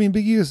on. I mean,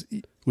 because...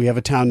 We have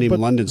a town named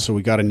London, so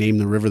we got to name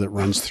the river that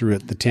runs through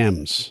it the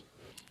Thames.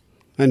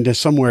 And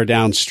somewhere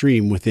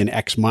downstream, within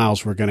X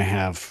miles, we're going to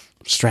have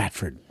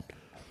Stratford.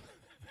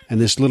 And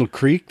this little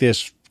creek,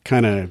 this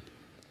kind of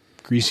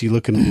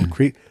greasy-looking little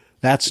creek,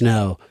 that's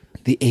now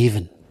the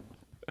Avon.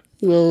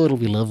 Oh, it'll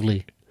be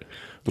lovely.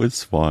 With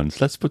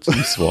swans. Let's put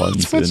some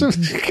swans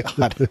in.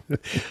 God.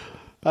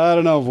 I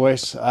don't know,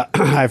 voice.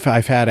 I've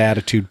had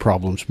attitude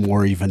problems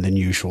more even than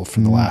usual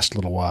for the last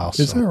little while.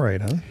 Is that right,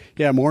 huh?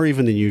 Yeah, more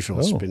even than usual.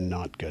 It's Oh. been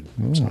not good.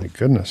 Oh, my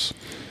goodness.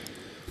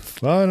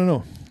 Well, I don't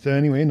know. So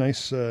anyway,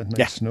 nice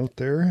note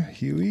there,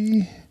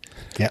 Huey.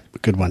 Yeah,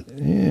 good one.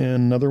 And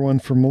another one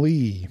from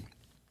Lee.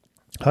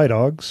 Hi,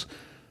 dogs.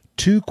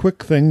 2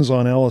 quick things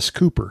on Alice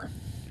Cooper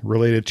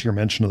related to your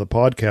mention of the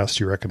podcast.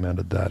 You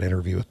recommended that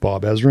interview with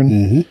Bob Ezrin.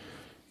 Mm-hmm.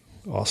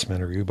 Awesome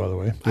interview, by the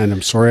way. And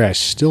I'm sorry I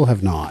still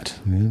have not.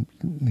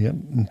 Yep,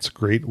 it's a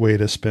great way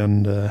to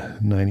spend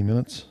 90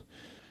 minutes.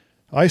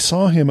 I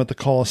saw him at the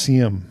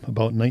Coliseum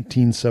about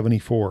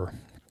 1974.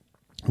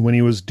 When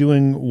he was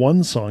doing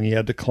one song, he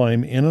had to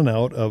climb in and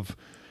out of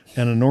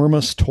an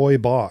enormous toy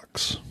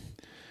box,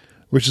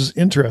 which is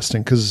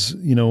interesting because,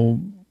 you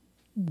know,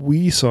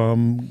 we saw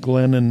him,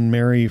 Glenn and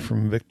Mary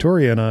from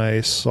Victoria and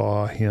I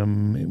saw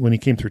him when he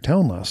came through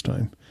town last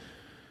time.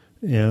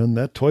 And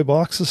that toy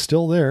box is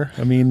still there.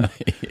 I mean,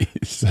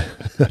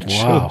 that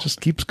show just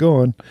keeps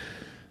going.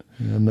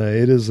 And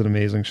it is an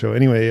amazing show.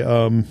 Anyway,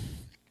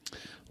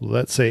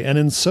 let's say, and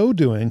in so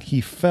doing,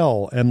 he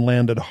fell and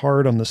landed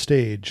hard on the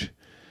stage.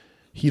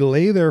 He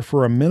lay there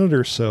for a minute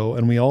or so,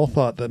 and we all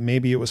thought that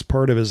maybe it was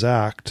part of his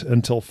act,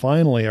 until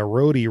finally a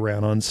roadie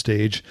ran on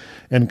stage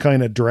and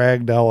kind of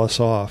dragged Alice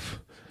off.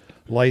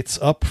 Lights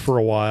up for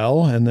a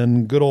while, and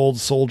then good old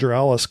Soldier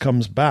Alice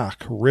comes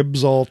back,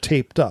 ribs all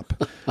taped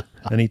up.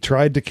 And he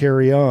tried to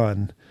carry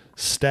on,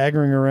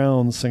 staggering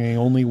around singing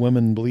Only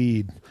Women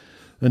Bleed,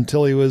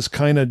 until he was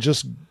kind of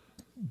just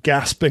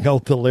gasping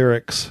out the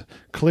lyrics,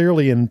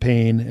 clearly in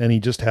pain, and he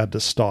just had to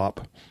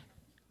stop.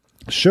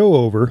 Show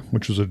over,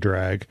 which was a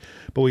drag,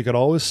 but we could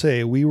always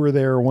say we were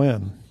there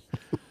when.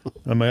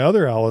 And my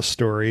other Alice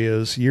story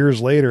is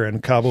years later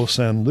in Cabo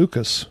San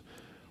Lucas,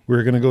 we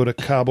were going to go to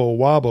Cabo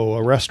Wabo,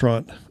 a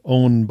restaurant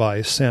owned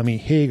by Sammy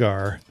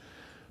Hagar,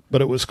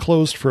 but it was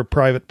closed for a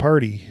private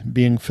party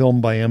being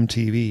filmed by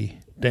MTV.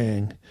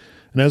 Dang.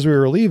 And as we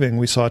were leaving,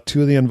 we saw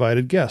 2 of the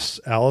invited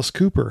guests, Alice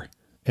Cooper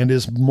and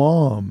his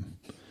mom.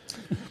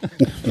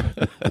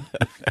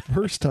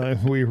 First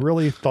time we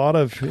really thought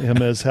of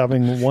him as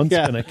having once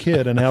been a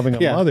kid and having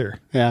a mother.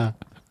 Yeah.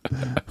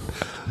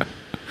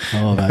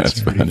 Oh,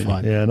 that's pretty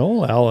fun. Yeah, and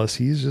old Alice,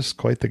 he's just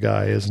quite the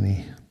guy, isn't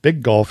he?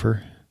 Big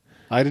golfer.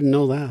 I didn't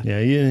know that. Yeah,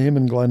 him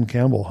and Glenn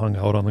Campbell hung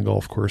out on the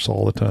golf course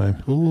all the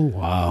time. Oh,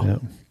 wow. Yeah.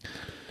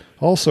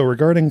 Also,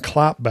 regarding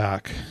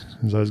clapback,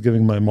 as I was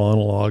giving my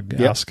monologue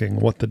asking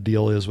what the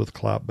deal is with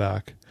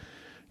clapback,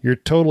 you're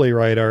totally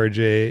right,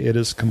 RJ. It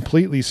is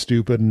completely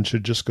stupid and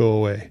should just go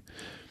away.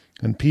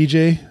 And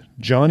PJ,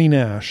 Johnny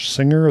Nash,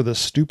 singer of the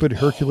stupid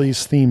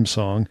Hercules theme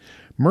song,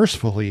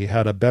 mercifully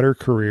had a better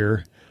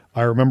career.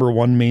 I remember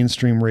one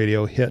mainstream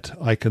radio hit,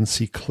 I Can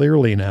See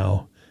Clearly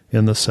Now,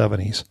 in the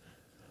 70s.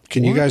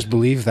 Can you guys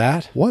believe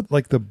that? What?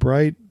 Like the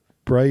bright,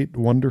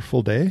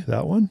 wonderful day?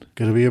 That one?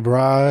 Gonna be a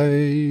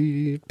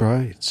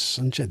bright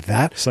sunshine.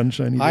 That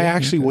Sunshiny Day? I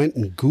actually went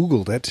and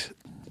Googled it.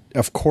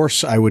 Of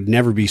course, I would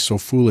never be so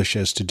foolish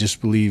as to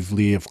disbelieve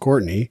Lee of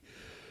Courtney.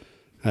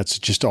 That's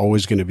just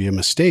always going to be a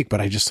mistake.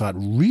 But I just thought,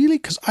 really?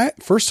 Because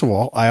first of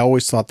all, I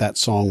always thought that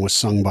song was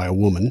sung by a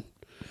woman.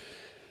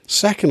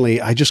 Secondly,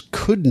 I just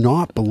could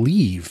not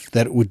believe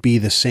that it would be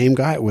the same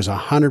guy. It was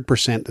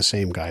 100% the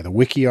same guy. The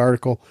wiki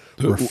article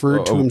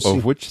referred to him.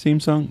 Of which theme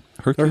song?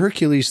 The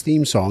Hercules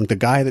theme song. The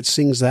guy that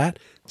sings that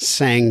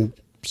sang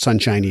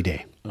Sunshiny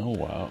Day. Oh,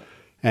 wow.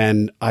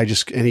 And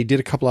he did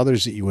a couple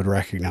others that you would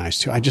recognize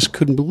too. I just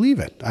couldn't believe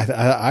it.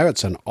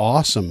 It's an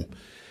awesome,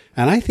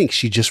 and I think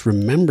she just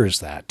remembers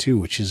that too,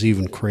 which is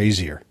even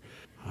crazier.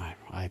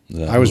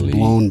 I was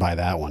blown by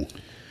that one.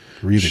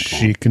 Really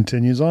blown. She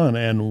continues on.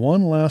 And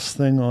one last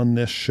thing on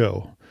this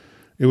show.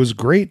 It was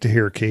great to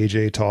hear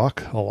KJ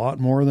talk a lot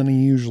more than he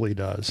usually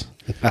does.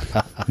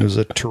 It was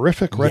a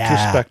terrific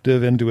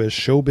retrospective into his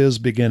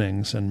showbiz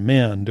beginnings. And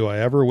man, do I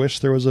ever wish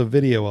there was a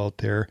video out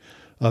there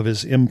of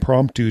his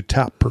impromptu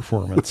tap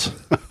performance.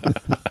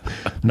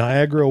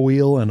 Niagara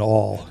wheel and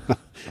all.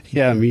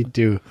 Yeah, me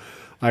too.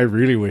 I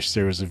really wish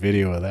there was a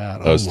video of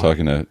that. I was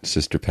talking to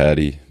Sister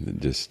Patty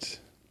just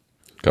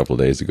a couple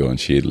of days ago, and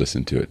she had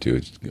listened to it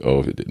too.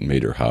 Oh, it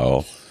made her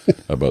howl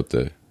about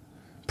the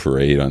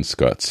parade on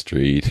Scott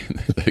Street,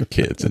 the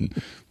kids,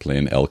 and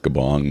playing El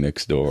Kabong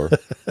next door,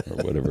 or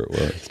whatever it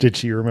was. Did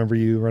she remember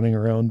you running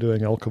around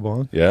doing El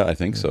Kabong? Yeah, I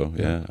think so.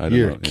 Yeah, I don't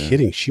You're know.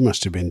 kidding. She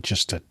must have been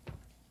just a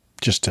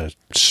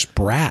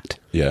sprat.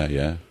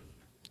 Yeah.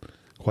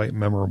 Quite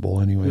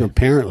memorable anyway.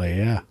 Apparently,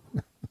 yeah.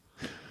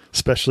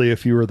 Especially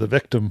if you were the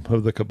victim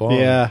of the kabong.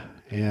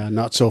 Yeah,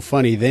 not so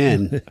funny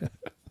then.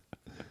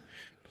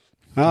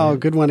 Oh,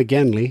 good one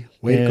again, Lee.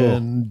 Way to go.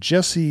 And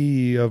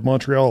Jesse of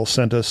Montreal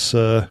sent us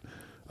a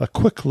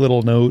quick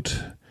little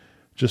note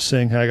just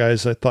saying, hi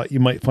guys, I thought you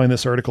might find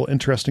this article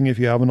interesting if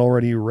you haven't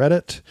already read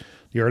it.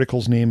 The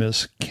article's name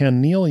is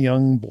Can Neil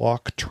Young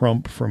Block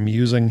Trump from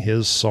Using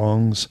His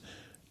Songs?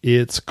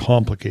 It's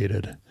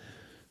Complicated.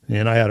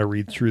 And I had to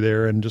read through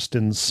there, and just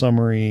in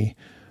summary,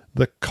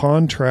 the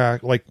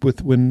contract, like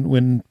with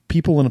when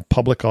people in a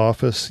public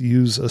office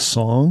use a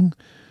song,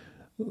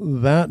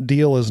 that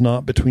deal is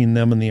not between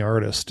them and the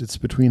artist. It's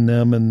between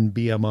them and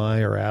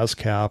BMI or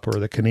ASCAP or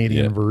the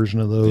Canadian version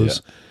of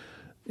those.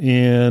 Yeah.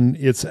 And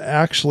it's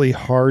actually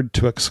hard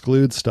to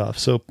exclude stuff.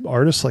 So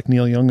artists like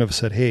Neil Young have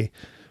said, hey,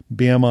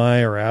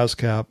 BMI or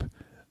ASCAP,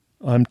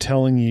 I'm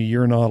telling you,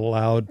 you're not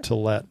allowed to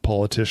let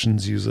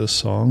politicians use this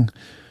song.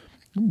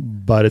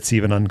 But it's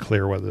even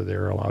unclear whether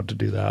they're allowed to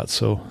do that.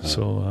 So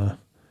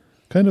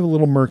kind of a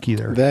little murky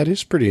there. That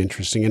is pretty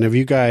interesting. And have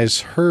you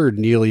guys heard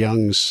Neil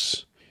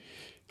Young's,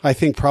 I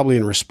think probably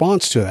in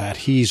response to that,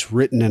 he's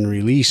written and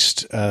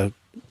released a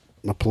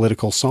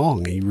political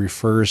song. He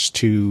refers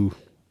to,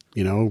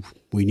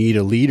 we need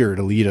a leader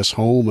to lead us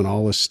home and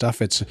all this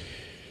stuff. It's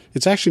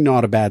actually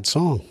not a bad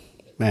song.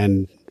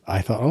 And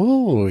I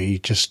thought, he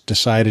just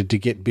decided to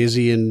get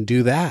busy and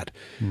do that.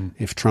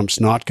 If Trump's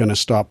not going to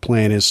stop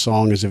playing his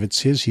song as if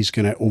it's his, he's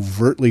going to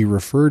overtly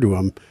refer to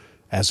him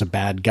as a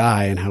bad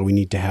guy and how we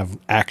need to have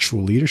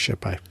actual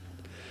leadership.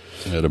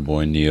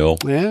 Attaboy, Neil.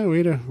 Yeah,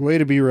 way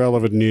to be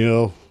relevant,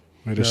 Neil.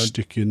 Way to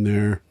stick in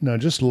there. Now,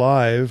 just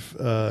live,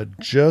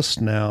 just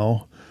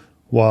now,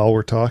 while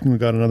we're talking, we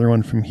got another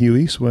one from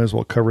Huey, so we might as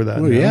well cover that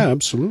now. Yeah,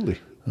 absolutely.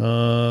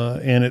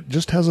 And it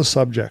just has a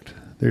subject.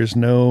 There's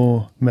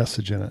no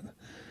message in it.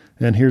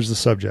 And here's the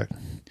subject.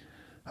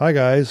 Hi,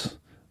 guys.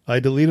 I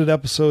deleted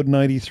episode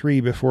 93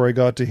 before I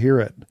got to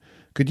hear it.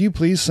 Could you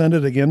please send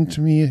it again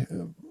to me?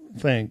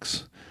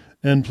 Thanks.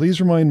 And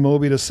please remind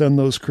Moby to send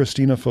those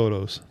Christina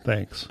photos.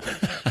 Thanks.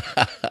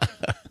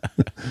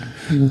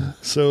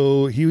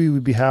 So Huey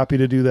would be happy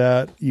to do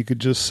that. You could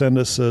just send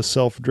us a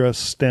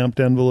self-addressed stamped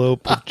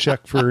envelope, a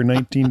check for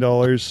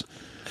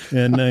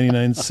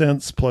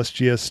 $19.99 plus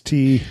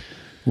GST.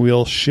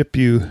 We'll ship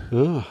you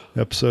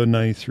episode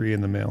 93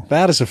 in the mail.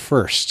 That is a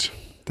first.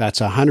 That's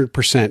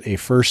 100% a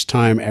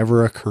first-time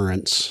ever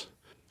occurrence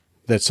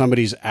that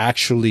somebody's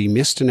actually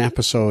missed an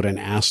episode and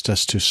asked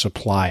us to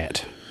supply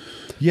it.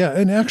 Yeah,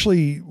 and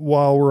actually,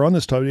 while we're on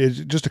this topic,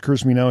 it just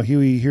occurs to me now,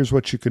 Huey, here's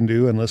what you can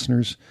do, and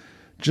listeners,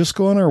 just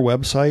go on our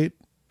website,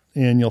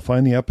 and you'll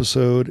find the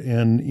episode,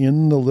 and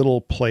in the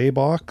little play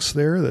box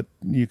there that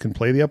you can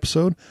play the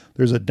episode,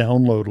 there's a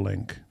download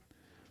link.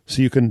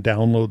 So you can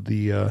download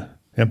the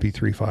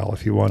MP3 file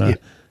if you want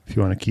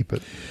to keep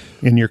it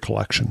in your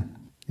collection.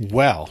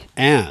 Well,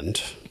 and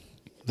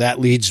that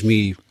leads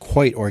me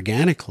quite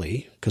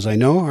organically, because I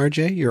know,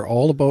 RJ, you're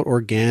all about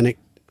organic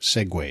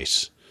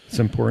segues. It's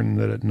important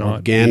that it not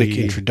organic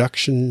be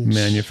introductions,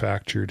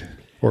 manufactured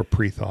or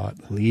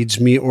pre-thought.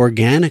 Leads me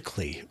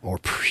organically or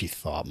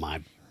pre-thought.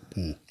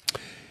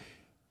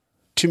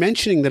 To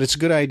mentioning that it's a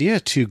good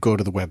idea to go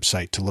to the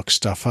website to look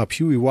stuff up.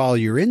 Huey, while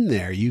you're in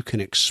there, you can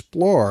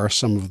explore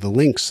some of the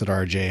links that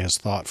RJ has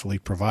thoughtfully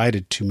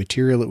provided to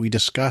material that we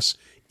discuss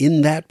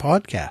in that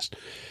podcast.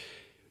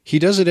 He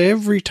does it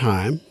every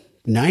time,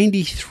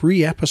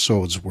 93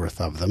 episodes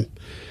worth of them.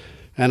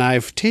 And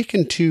I've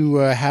taken to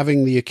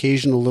having the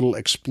occasional little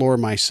explore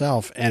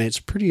myself, and it's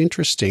pretty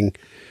interesting,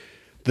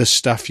 the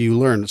stuff you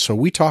learn. So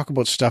we talk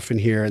about stuff in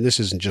here, and this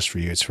isn't just for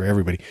you, it's for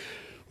everybody.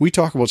 We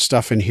talk about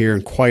stuff in here,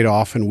 and quite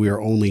often we are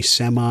only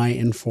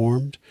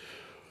semi-informed.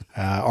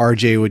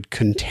 RJ would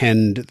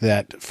contend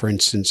that, for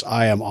instance,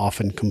 I am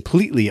often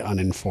completely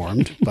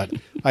uninformed, but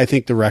I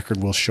think the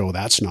record will show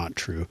that's not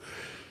true.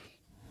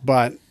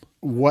 But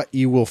what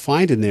you will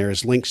find in there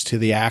is links to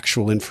the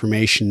actual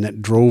information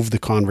that drove the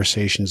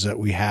conversations that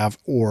we have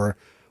or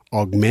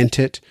augment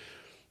it.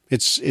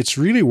 It's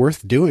really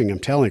worth doing. I'm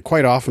telling you,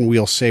 quite often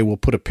we'll say we'll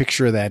put a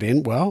picture of that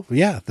in. Well,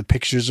 yeah, the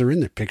pictures are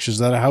in there.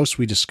 Pictures of the house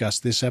we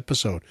discussed this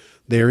episode.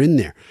 They're in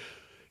there.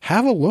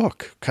 Have a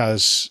look,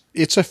 because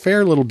it's a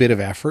fair little bit of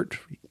effort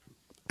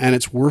and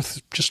it's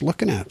worth just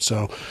looking at.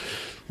 So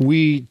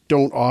we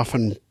don't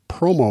often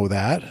promo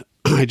that.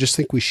 I just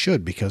think we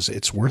should, because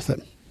it's worth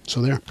it. So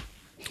there.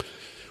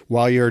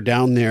 While you're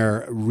down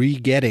there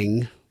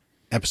re-getting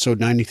episode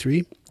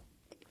 93,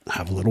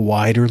 have a little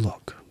wider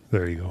look.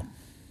 There you go.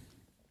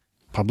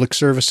 Public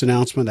service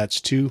announcement, that's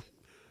 2.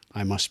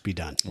 I must be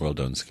done. Well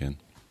done, Skin.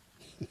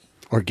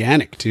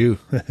 Organic, too.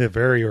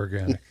 Very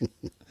organic.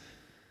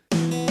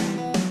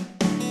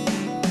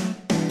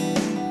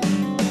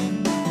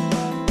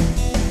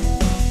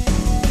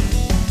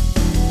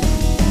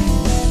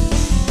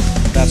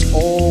 That's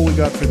all we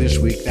got for this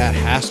week. That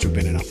has to have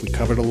been enough. We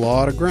covered a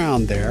lot of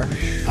ground there.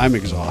 I'm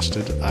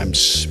exhausted. I'm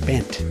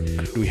spent.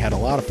 We had a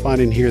lot of fun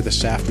in here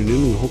this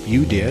afternoon. We hope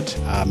you did.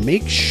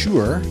 Make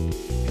sure,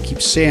 I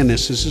keep saying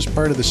this is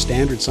part of the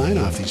standard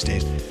sign-off these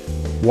days.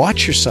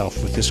 Watch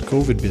yourself with this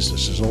COVID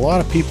business. There's a lot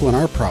of people in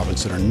our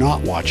province that are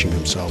not watching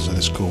themselves in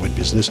this COVID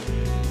business.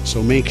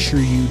 So make sure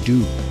you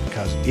do,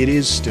 because it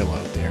is still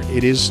out there.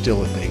 It is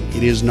still a thing.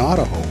 It is not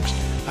a hoax.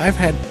 I've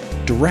had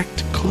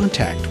direct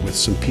contact with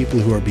some people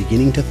who are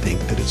beginning to think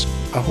that it's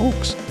a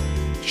hoax.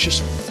 It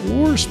just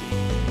floors me.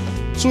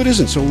 So it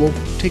isn't. So we'll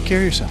take care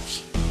of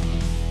yourselves.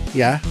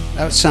 Yeah,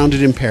 that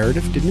sounded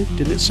imperative, didn't it?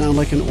 Didn't it sound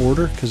like an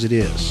order? Because it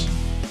is.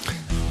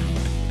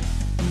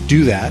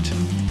 Do that,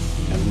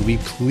 and we'll be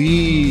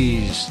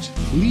pleased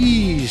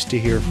to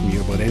hear from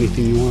you about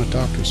anything you want to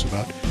talk to us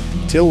about.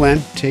 Till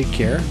then, take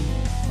care.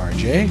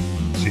 RJ,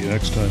 See you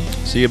next time.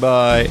 See you,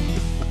 bye.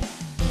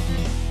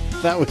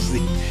 That was the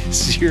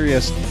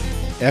serious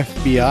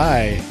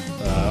FBI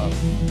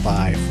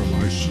buy from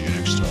our. See you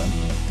next time.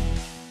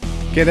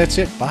 Okay, that's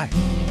it. Bye.